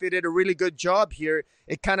 I think they did a really good job here.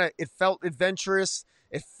 It felt adventurous.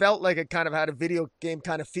 It felt like it kind of had a video game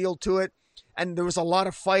kind of feel to it, and there was a lot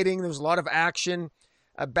of fighting. There was a lot of action.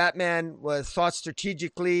 Batman was thought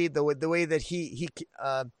strategically. The way that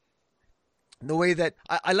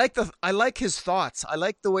I like his thoughts. I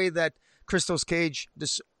like the way that Christos Cage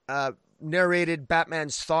narrated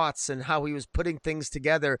Batman's thoughts and how he was putting things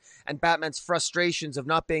together, and Batman's frustrations of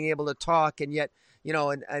not being able to talk, and yet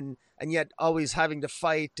and yet always having to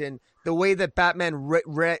fight, and the way that Batman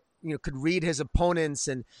could read his opponents,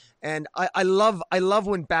 and I love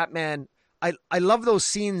when Batman. I love those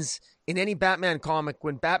scenes in any Batman comic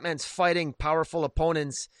when Batman's fighting powerful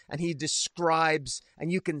opponents, and he describes,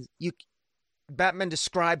 and Batman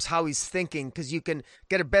describes how he's thinking, because you can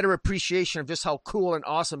get a better appreciation of just how cool and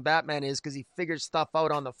awesome Batman is, because he figures stuff out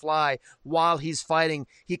on the fly while he's fighting.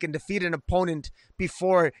 He can defeat an opponent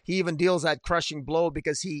before he even deals that crushing blow,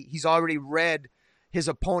 because he's already read his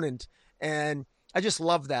opponent, and I just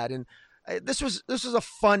love that. And this was a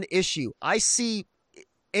fun issue. I see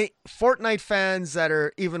Fortnite fans that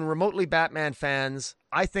are even remotely Batman fans.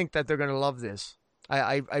 I think that they're going to love this.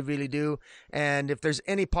 I really do. And if there's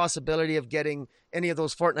any possibility of getting any of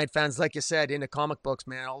those Fortnite fans, like you said, into comic books,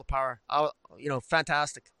 man, all the power.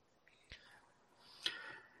 Fantastic.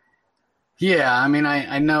 Yeah, I mean,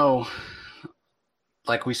 I know,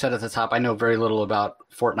 like we said at the top, I know very little about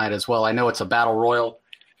Fortnite as well. I know it's a battle royal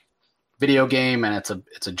video game, and it's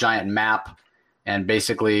a giant map, and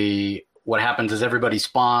basically what happens is everybody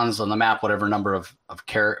spawns on the map, whatever number of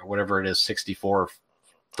whatever it is, 64,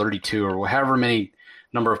 32, or however many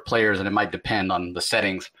number of players, and it might depend on the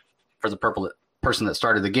settings for the person that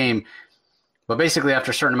started the game. But basically,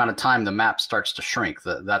 after a certain amount of time, the map starts to shrink.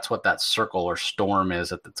 That's what that circle or storm is,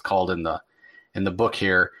 that it's called in the book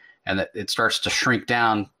here, and that it starts to shrink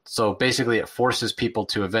down. So basically, it forces people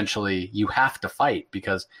to eventually, you have to fight,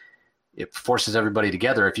 because it forces everybody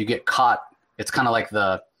together. If you get caught, it's kind of like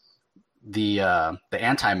the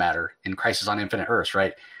antimatter in Crisis on Infinite Earths,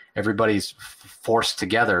 right? Everybody's forced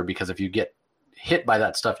together, because if you get hit by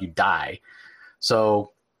that stuff, you die.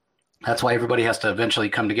 So that's why everybody has to eventually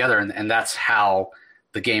come together, and that's how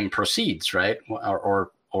the game proceeds, right?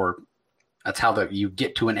 Or that's how you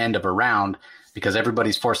get to an end of a round, because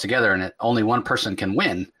everybody's forced together, and only one person can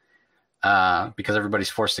win because everybody's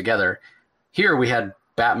forced together. Here we had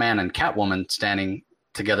Batman and Catwoman standing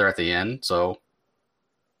together at the end. So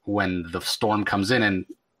when the storm comes in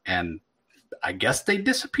and I guess they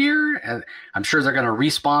disappear, and I'm sure they're going to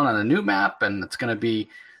respawn on a new map, and it's going to be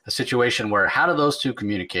a situation where, how do those two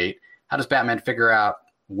communicate? How does Batman figure out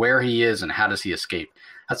where he is, and how does he escape?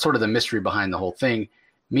 That's sort of the mystery behind the whole thing.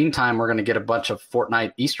 Meantime, we're going to get a bunch of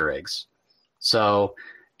Fortnite Easter eggs. So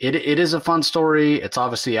it is a fun story. It's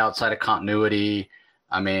obviously outside of continuity.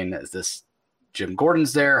 I mean, this Jim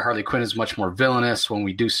Gordon's there. Harley Quinn is much more villainous when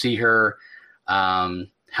we do see her.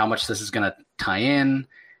 How much this is going to tie in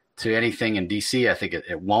to anything in DC, I think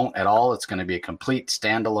it won't at all. It's going to be a complete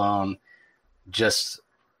standalone, just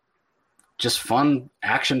fun,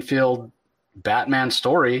 action-filled Batman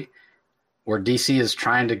story where DC is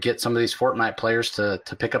trying to get some of these Fortnite players to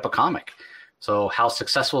pick up a comic. So how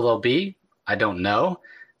successful they'll be, I don't know.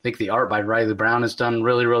 I think the art by Riley Brown is done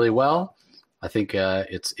really, really well. I think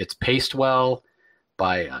it's paced well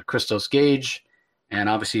by Christos Gage. And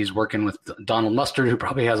obviously he's working with Donald Mustard, who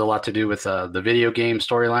probably has a lot to do with the video game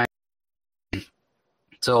storyline.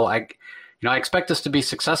 So I expect this to be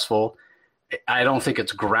successful. I don't think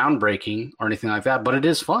it's groundbreaking or anything like that, but it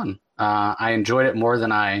is fun. I enjoyed it more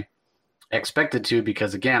than I expected to,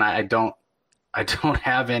 because again, I don't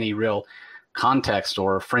have any real context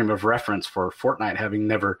or frame of reference for Fortnite, having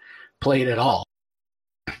never played at all.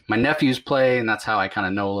 My nephews play, and that's how I kind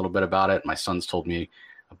of know a little bit about it. My son's told me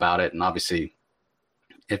about it, and obviously,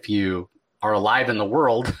 if you are alive in the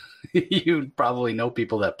world, you probably know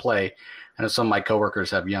people that play. I know some of my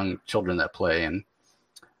coworkers have young children that play, and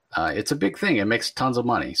it's a big thing. It makes tons of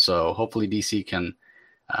money. So hopefully DC can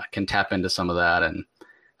tap into some of that, and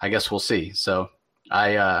I guess we'll see. So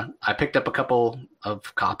I picked up a couple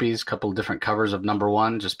of copies, couple of different covers of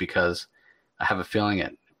 #1, just because I have a feeling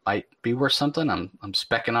it might be worth something. I'm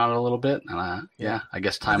specking on it a little bit, and I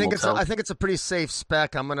guess time will tell. I think it's a pretty safe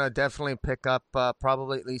spec. I'm gonna definitely pick up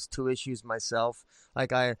probably at least 2 issues myself.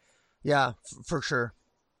 For sure.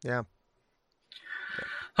 Yeah.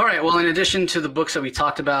 All right. Well, in addition to the books that we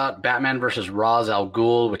talked about, Batman versus Ra's al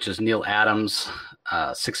Ghul, which is Neil Adams'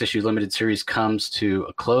 6-issue limited series, comes to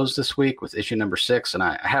a close this week with issue #6, and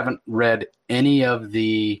I haven't read any of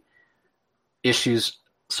the issues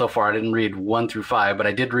so far. I didn't read 1 through 5, but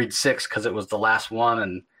I did read 6 because it was the last one,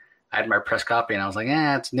 and I had my press copy, and I was like,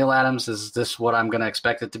 it's Neil Adams. Is this what I'm going to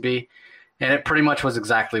expect it to be? And it pretty much was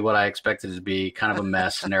exactly what I expected it to be, kind of a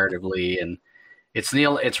mess narratively. And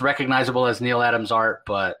it's recognizable as Neil Adams art,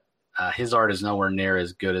 but his art is nowhere near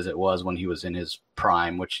as good as it was when he was in his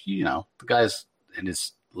prime, which, the guy's in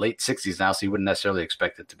his late 60s now, so you wouldn't necessarily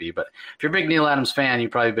expect it to be. But if you're a big Neil Adams fan,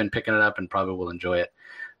 you've probably been picking it up and probably will enjoy it.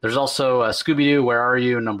 There's also Scooby-Doo, Where Are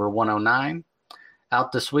You, number 109,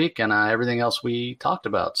 out this week, and everything else we talked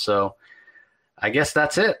about. So I guess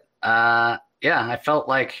that's it. I felt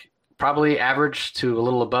like probably average to a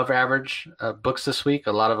little above average books this week.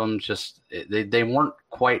 A lot of them they weren't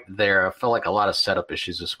quite there. I felt like a lot of setup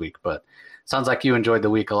issues this week, but sounds like you enjoyed the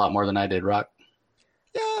week a lot more than I did, Rock.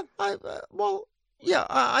 Yeah,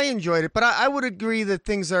 I enjoyed it, but I would agree that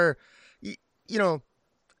things are,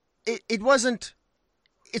 it wasn't.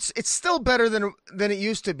 It's still better than it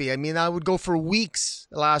used to be. I mean, I would go for weeks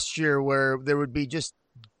last year where there would be just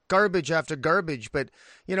garbage after garbage, but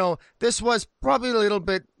this was probably a little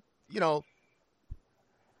bit.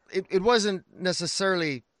 It wasn't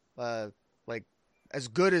necessarily like as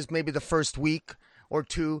good as maybe the first week or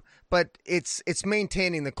two, but it's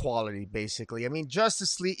maintaining the quality basically. I mean,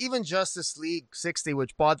 Justice League 60,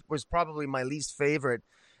 which was probably my least favorite.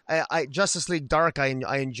 Justice League Dark, I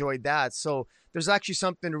enjoyed that. So there's actually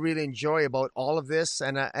something to really enjoy about all of this,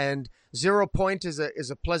 and Zeropoint is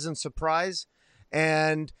a pleasant surprise,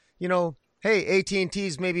 and hey,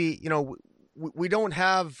 AT&T's maybe we don't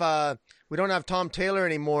have Tom Taylor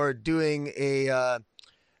anymore doing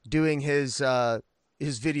his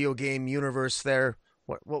video game universe there.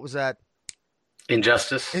 What was that?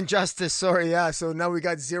 Injustice. Sorry, yeah. So now we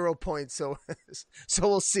got Zeropoint. So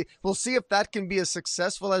we'll see if that can be as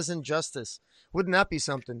successful as Injustice. Wouldn't that be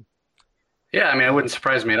something? Yeah, I mean, it wouldn't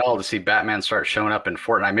surprise me at all to see Batman start showing up in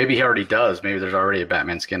Fortnite. Maybe he already does. Maybe there's already a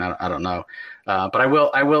Batman skin. I don't know. But I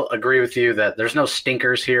will agree with you that there's no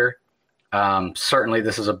stinkers here. Certainly,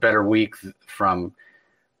 this is a better week. From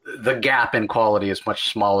the gap in quality is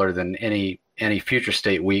much smaller than any Future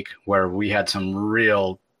State week, where we had some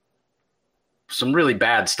really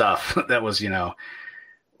bad stuff that was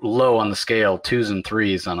low on the scale, 2s and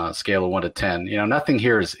 3s on a scale of 1 to 10. Nothing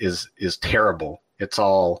here is terrible. It's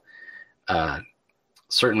all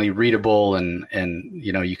certainly readable, and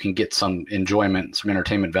you can get some enjoyment, some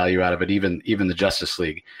entertainment value out of it. Even the Justice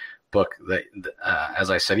League book, as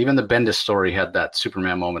I said, even the Bendis story had that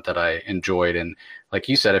Superman moment that I enjoyed. And like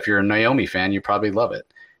you said, if you're a Naomi fan, you probably love it.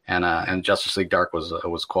 And Justice League Dark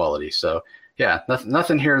was quality. So yeah,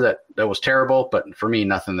 nothing here that was terrible, but for me,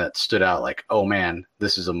 nothing that stood out like, oh man,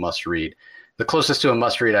 this is a must read. The closest to a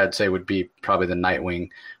must read I'd say would be probably the Nightwing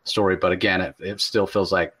story. But again, it still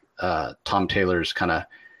feels like Tom Taylor's kind of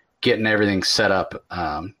getting everything set up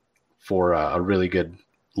for a really good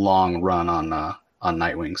long run on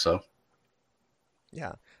Nightwing. So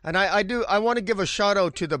yeah, and I want to give a shout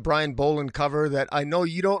out to the Brian Boland cover that I know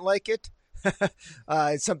you don't like it.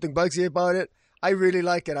 It's something bugs you about it. I really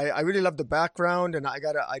like it. I really love the background, and I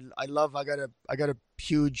got a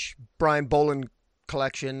huge Brian Boland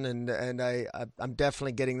collection, and I'm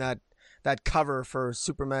definitely getting that cover for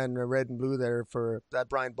Superman Red and Blue there. For that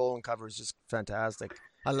Brian Boland cover is just fantastic.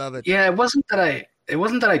 I love it. Yeah, it wasn't that I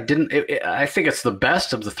didn't. I think it's the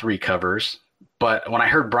best of the 3 covers. But when I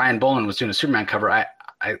heard Brian Boland was doing a Superman cover, I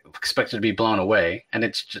expected to be blown away. And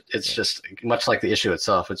it's just much like the issue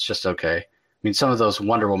itself. It's just okay. I mean, some of those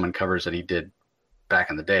Wonder Woman covers that he did back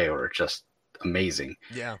in the day were just amazing.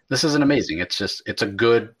 Yeah. This isn't amazing. It's a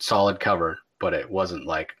good, solid cover, but it wasn't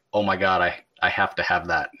like, oh my God, I have to have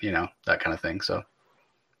that, that kind of thing. So.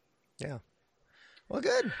 Yeah. Well,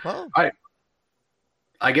 good. Well, all right.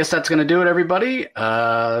 I guess that's going to do it, everybody.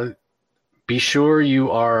 Be sure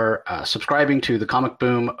you are subscribing to the Comic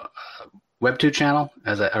Boom WebTube channel,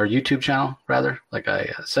 our YouTube channel, rather. Like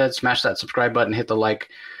I said, smash that subscribe button, hit the like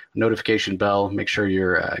notification bell. Make sure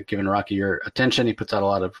you're giving Rocky your attention. He puts out a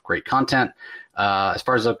lot of great content. As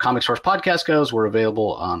far as the Comic Source podcast goes, we're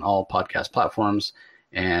available on all podcast platforms.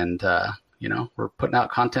 And, we're putting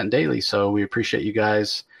out content daily. So we appreciate you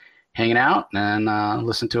guys hanging out and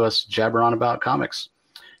listen to us jabber on about comics.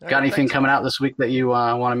 Got anything coming out this week that you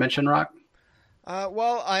want to mention, Rock?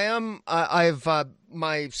 Well, I am. I've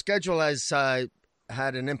my schedule has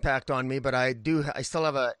had an impact on me, but I still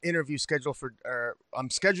have an interview scheduled I'm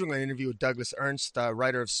scheduling an interview with Douglas Ernst,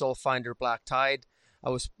 writer of Soul Finder, Black Tide.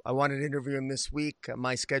 I wanted to interview him this week.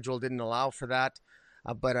 My schedule didn't allow for that,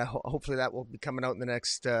 but hopefully that will be coming out in the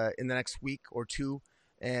next week or two.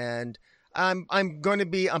 And I'm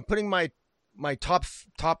putting my top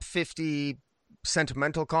 50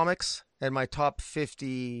 sentimental comics and my top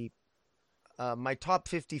 50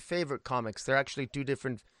 favorite comics. They're actually two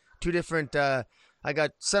different I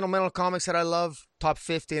got sentimental comics that I love, top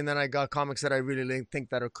 50, and then I got comics that I really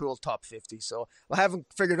think that are cool, top 50. So I haven't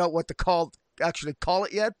figured out what to call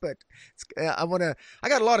it yet, but I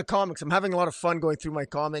got a lot of comics. I'm having a lot of fun going through my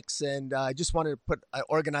comics, and I just wanted to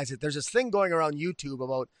organize it. There's this thing going around YouTube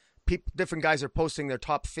about different guys are posting their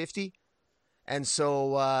top 50, and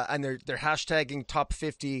so and they're hashtagging top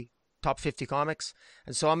 50 comics,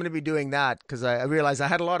 and so I'm going to be doing that because I realized I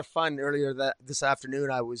had a lot of fun earlier this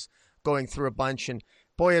afternoon. I was going through a bunch, and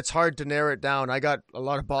boy, it's hard to narrow it down. I got a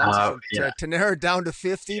lot of balls to narrow it down to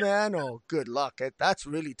 50, man. Oh, good luck. That's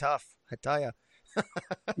really tough, I tell you.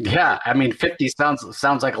 Yeah, I mean, 50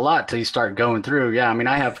 sounds like a lot till you start going through. Yeah, I mean,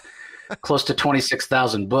 I have close to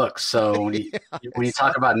 26,000 books. So when you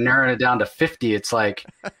talk about narrowing it down to 50, it's like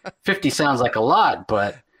 50 sounds like a lot.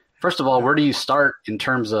 But first of all, where do you start in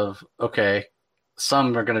terms of, okay,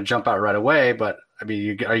 some are going to jump out right away, but I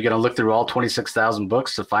mean, are you going to look through all 26,000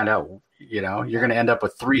 books to find out, you're going to end up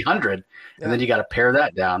with 300 and then you got to pare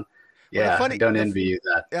that down. Yeah, I don't envy you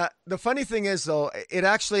that. Yeah, the funny thing is, though, it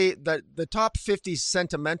actually, the top 50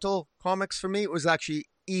 sentimental comics for me was actually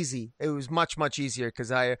easy. It was much, much easier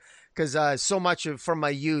because so much from my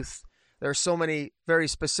youth, there are so many very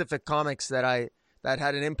specific comics that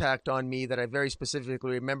had an impact on me that I very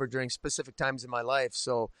specifically remember during specific times in my life.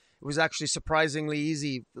 So it was actually surprisingly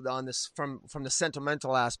easy on this from the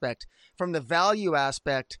sentimental aspect. From the value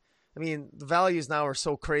aspect, I mean, the values now are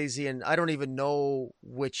so crazy, and I don't even know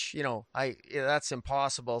which, that's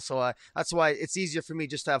impossible. So that's why it's easier for me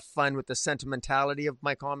just to have fun with the sentimentality of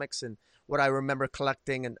my comics and what I remember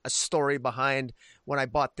collecting and a story behind when I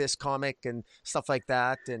bought this comic and stuff like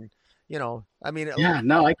that. And, I mean. Yeah,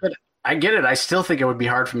 no, I get it. I still think it would be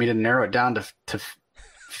hard for me to narrow it down to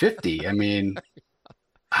 50. I mean,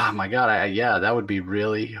 oh my God. That would be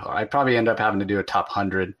really, I'd probably end up having to do a top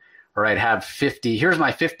 100. Or I'd have 50. Here's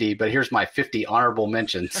my 50, but here's my 50 honorable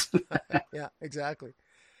mentions. Yeah, exactly.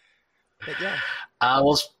 But yeah.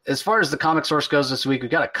 Well, as far as the comic source goes this week, we've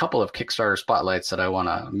got a couple of Kickstarter spotlights that I want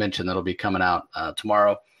to mention that'll be coming out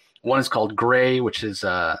tomorrow. One is called Gray, which is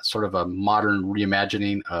sort of a modern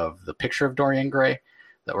reimagining of the picture of Dorian Gray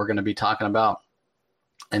that we're going to be talking about.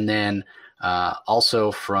 And then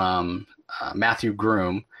also from Matthew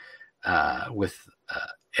Groom with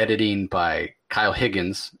editing by Kyle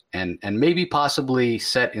Higgins and maybe possibly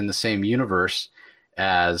set in the same universe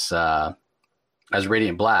as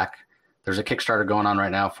Radiant Black. There's a Kickstarter going on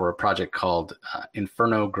right now for a project called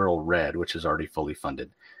Inferno Girl Red, which is already fully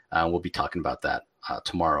funded. We'll be talking about that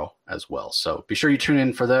tomorrow as well. So be sure you tune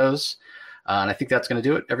in for those. And I think that's going to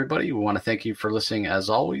do it, everybody. We want to thank you for listening as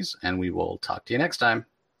always, and we will talk to you next time.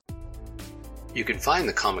 You can find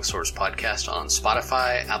the Comic Source podcast on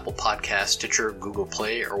Spotify, Apple Podcasts, Stitcher, Google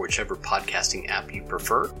Play, or whichever podcasting app you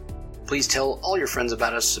prefer. Please tell all your friends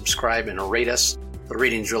about us, subscribe, and rate us. The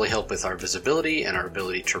ratings really help with our visibility and our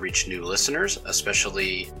ability to reach new listeners,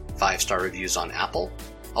 especially 5-star reviews on Apple.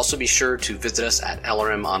 Also be sure to visit us at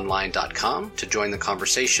lrmonline.com to join the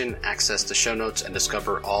conversation, access the show notes, and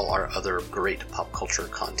discover all our other great pop culture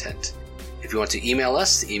content. If you want to email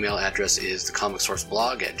us, the email address is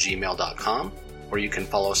thecomicsourceblog@gmail.com, or you can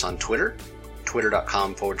follow us on Twitter,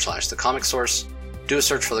 twitter.com/thecomicsource. Do a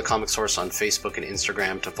search for The Comic Source on Facebook and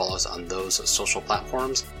Instagram to follow us on those social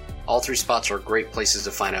platforms. All 3 spots are great places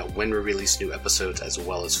to find out when we release new episodes, as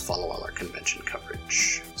well as follow all our convention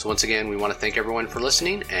coverage. So once again, we want to thank everyone for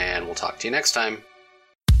listening, and we'll talk to you next time.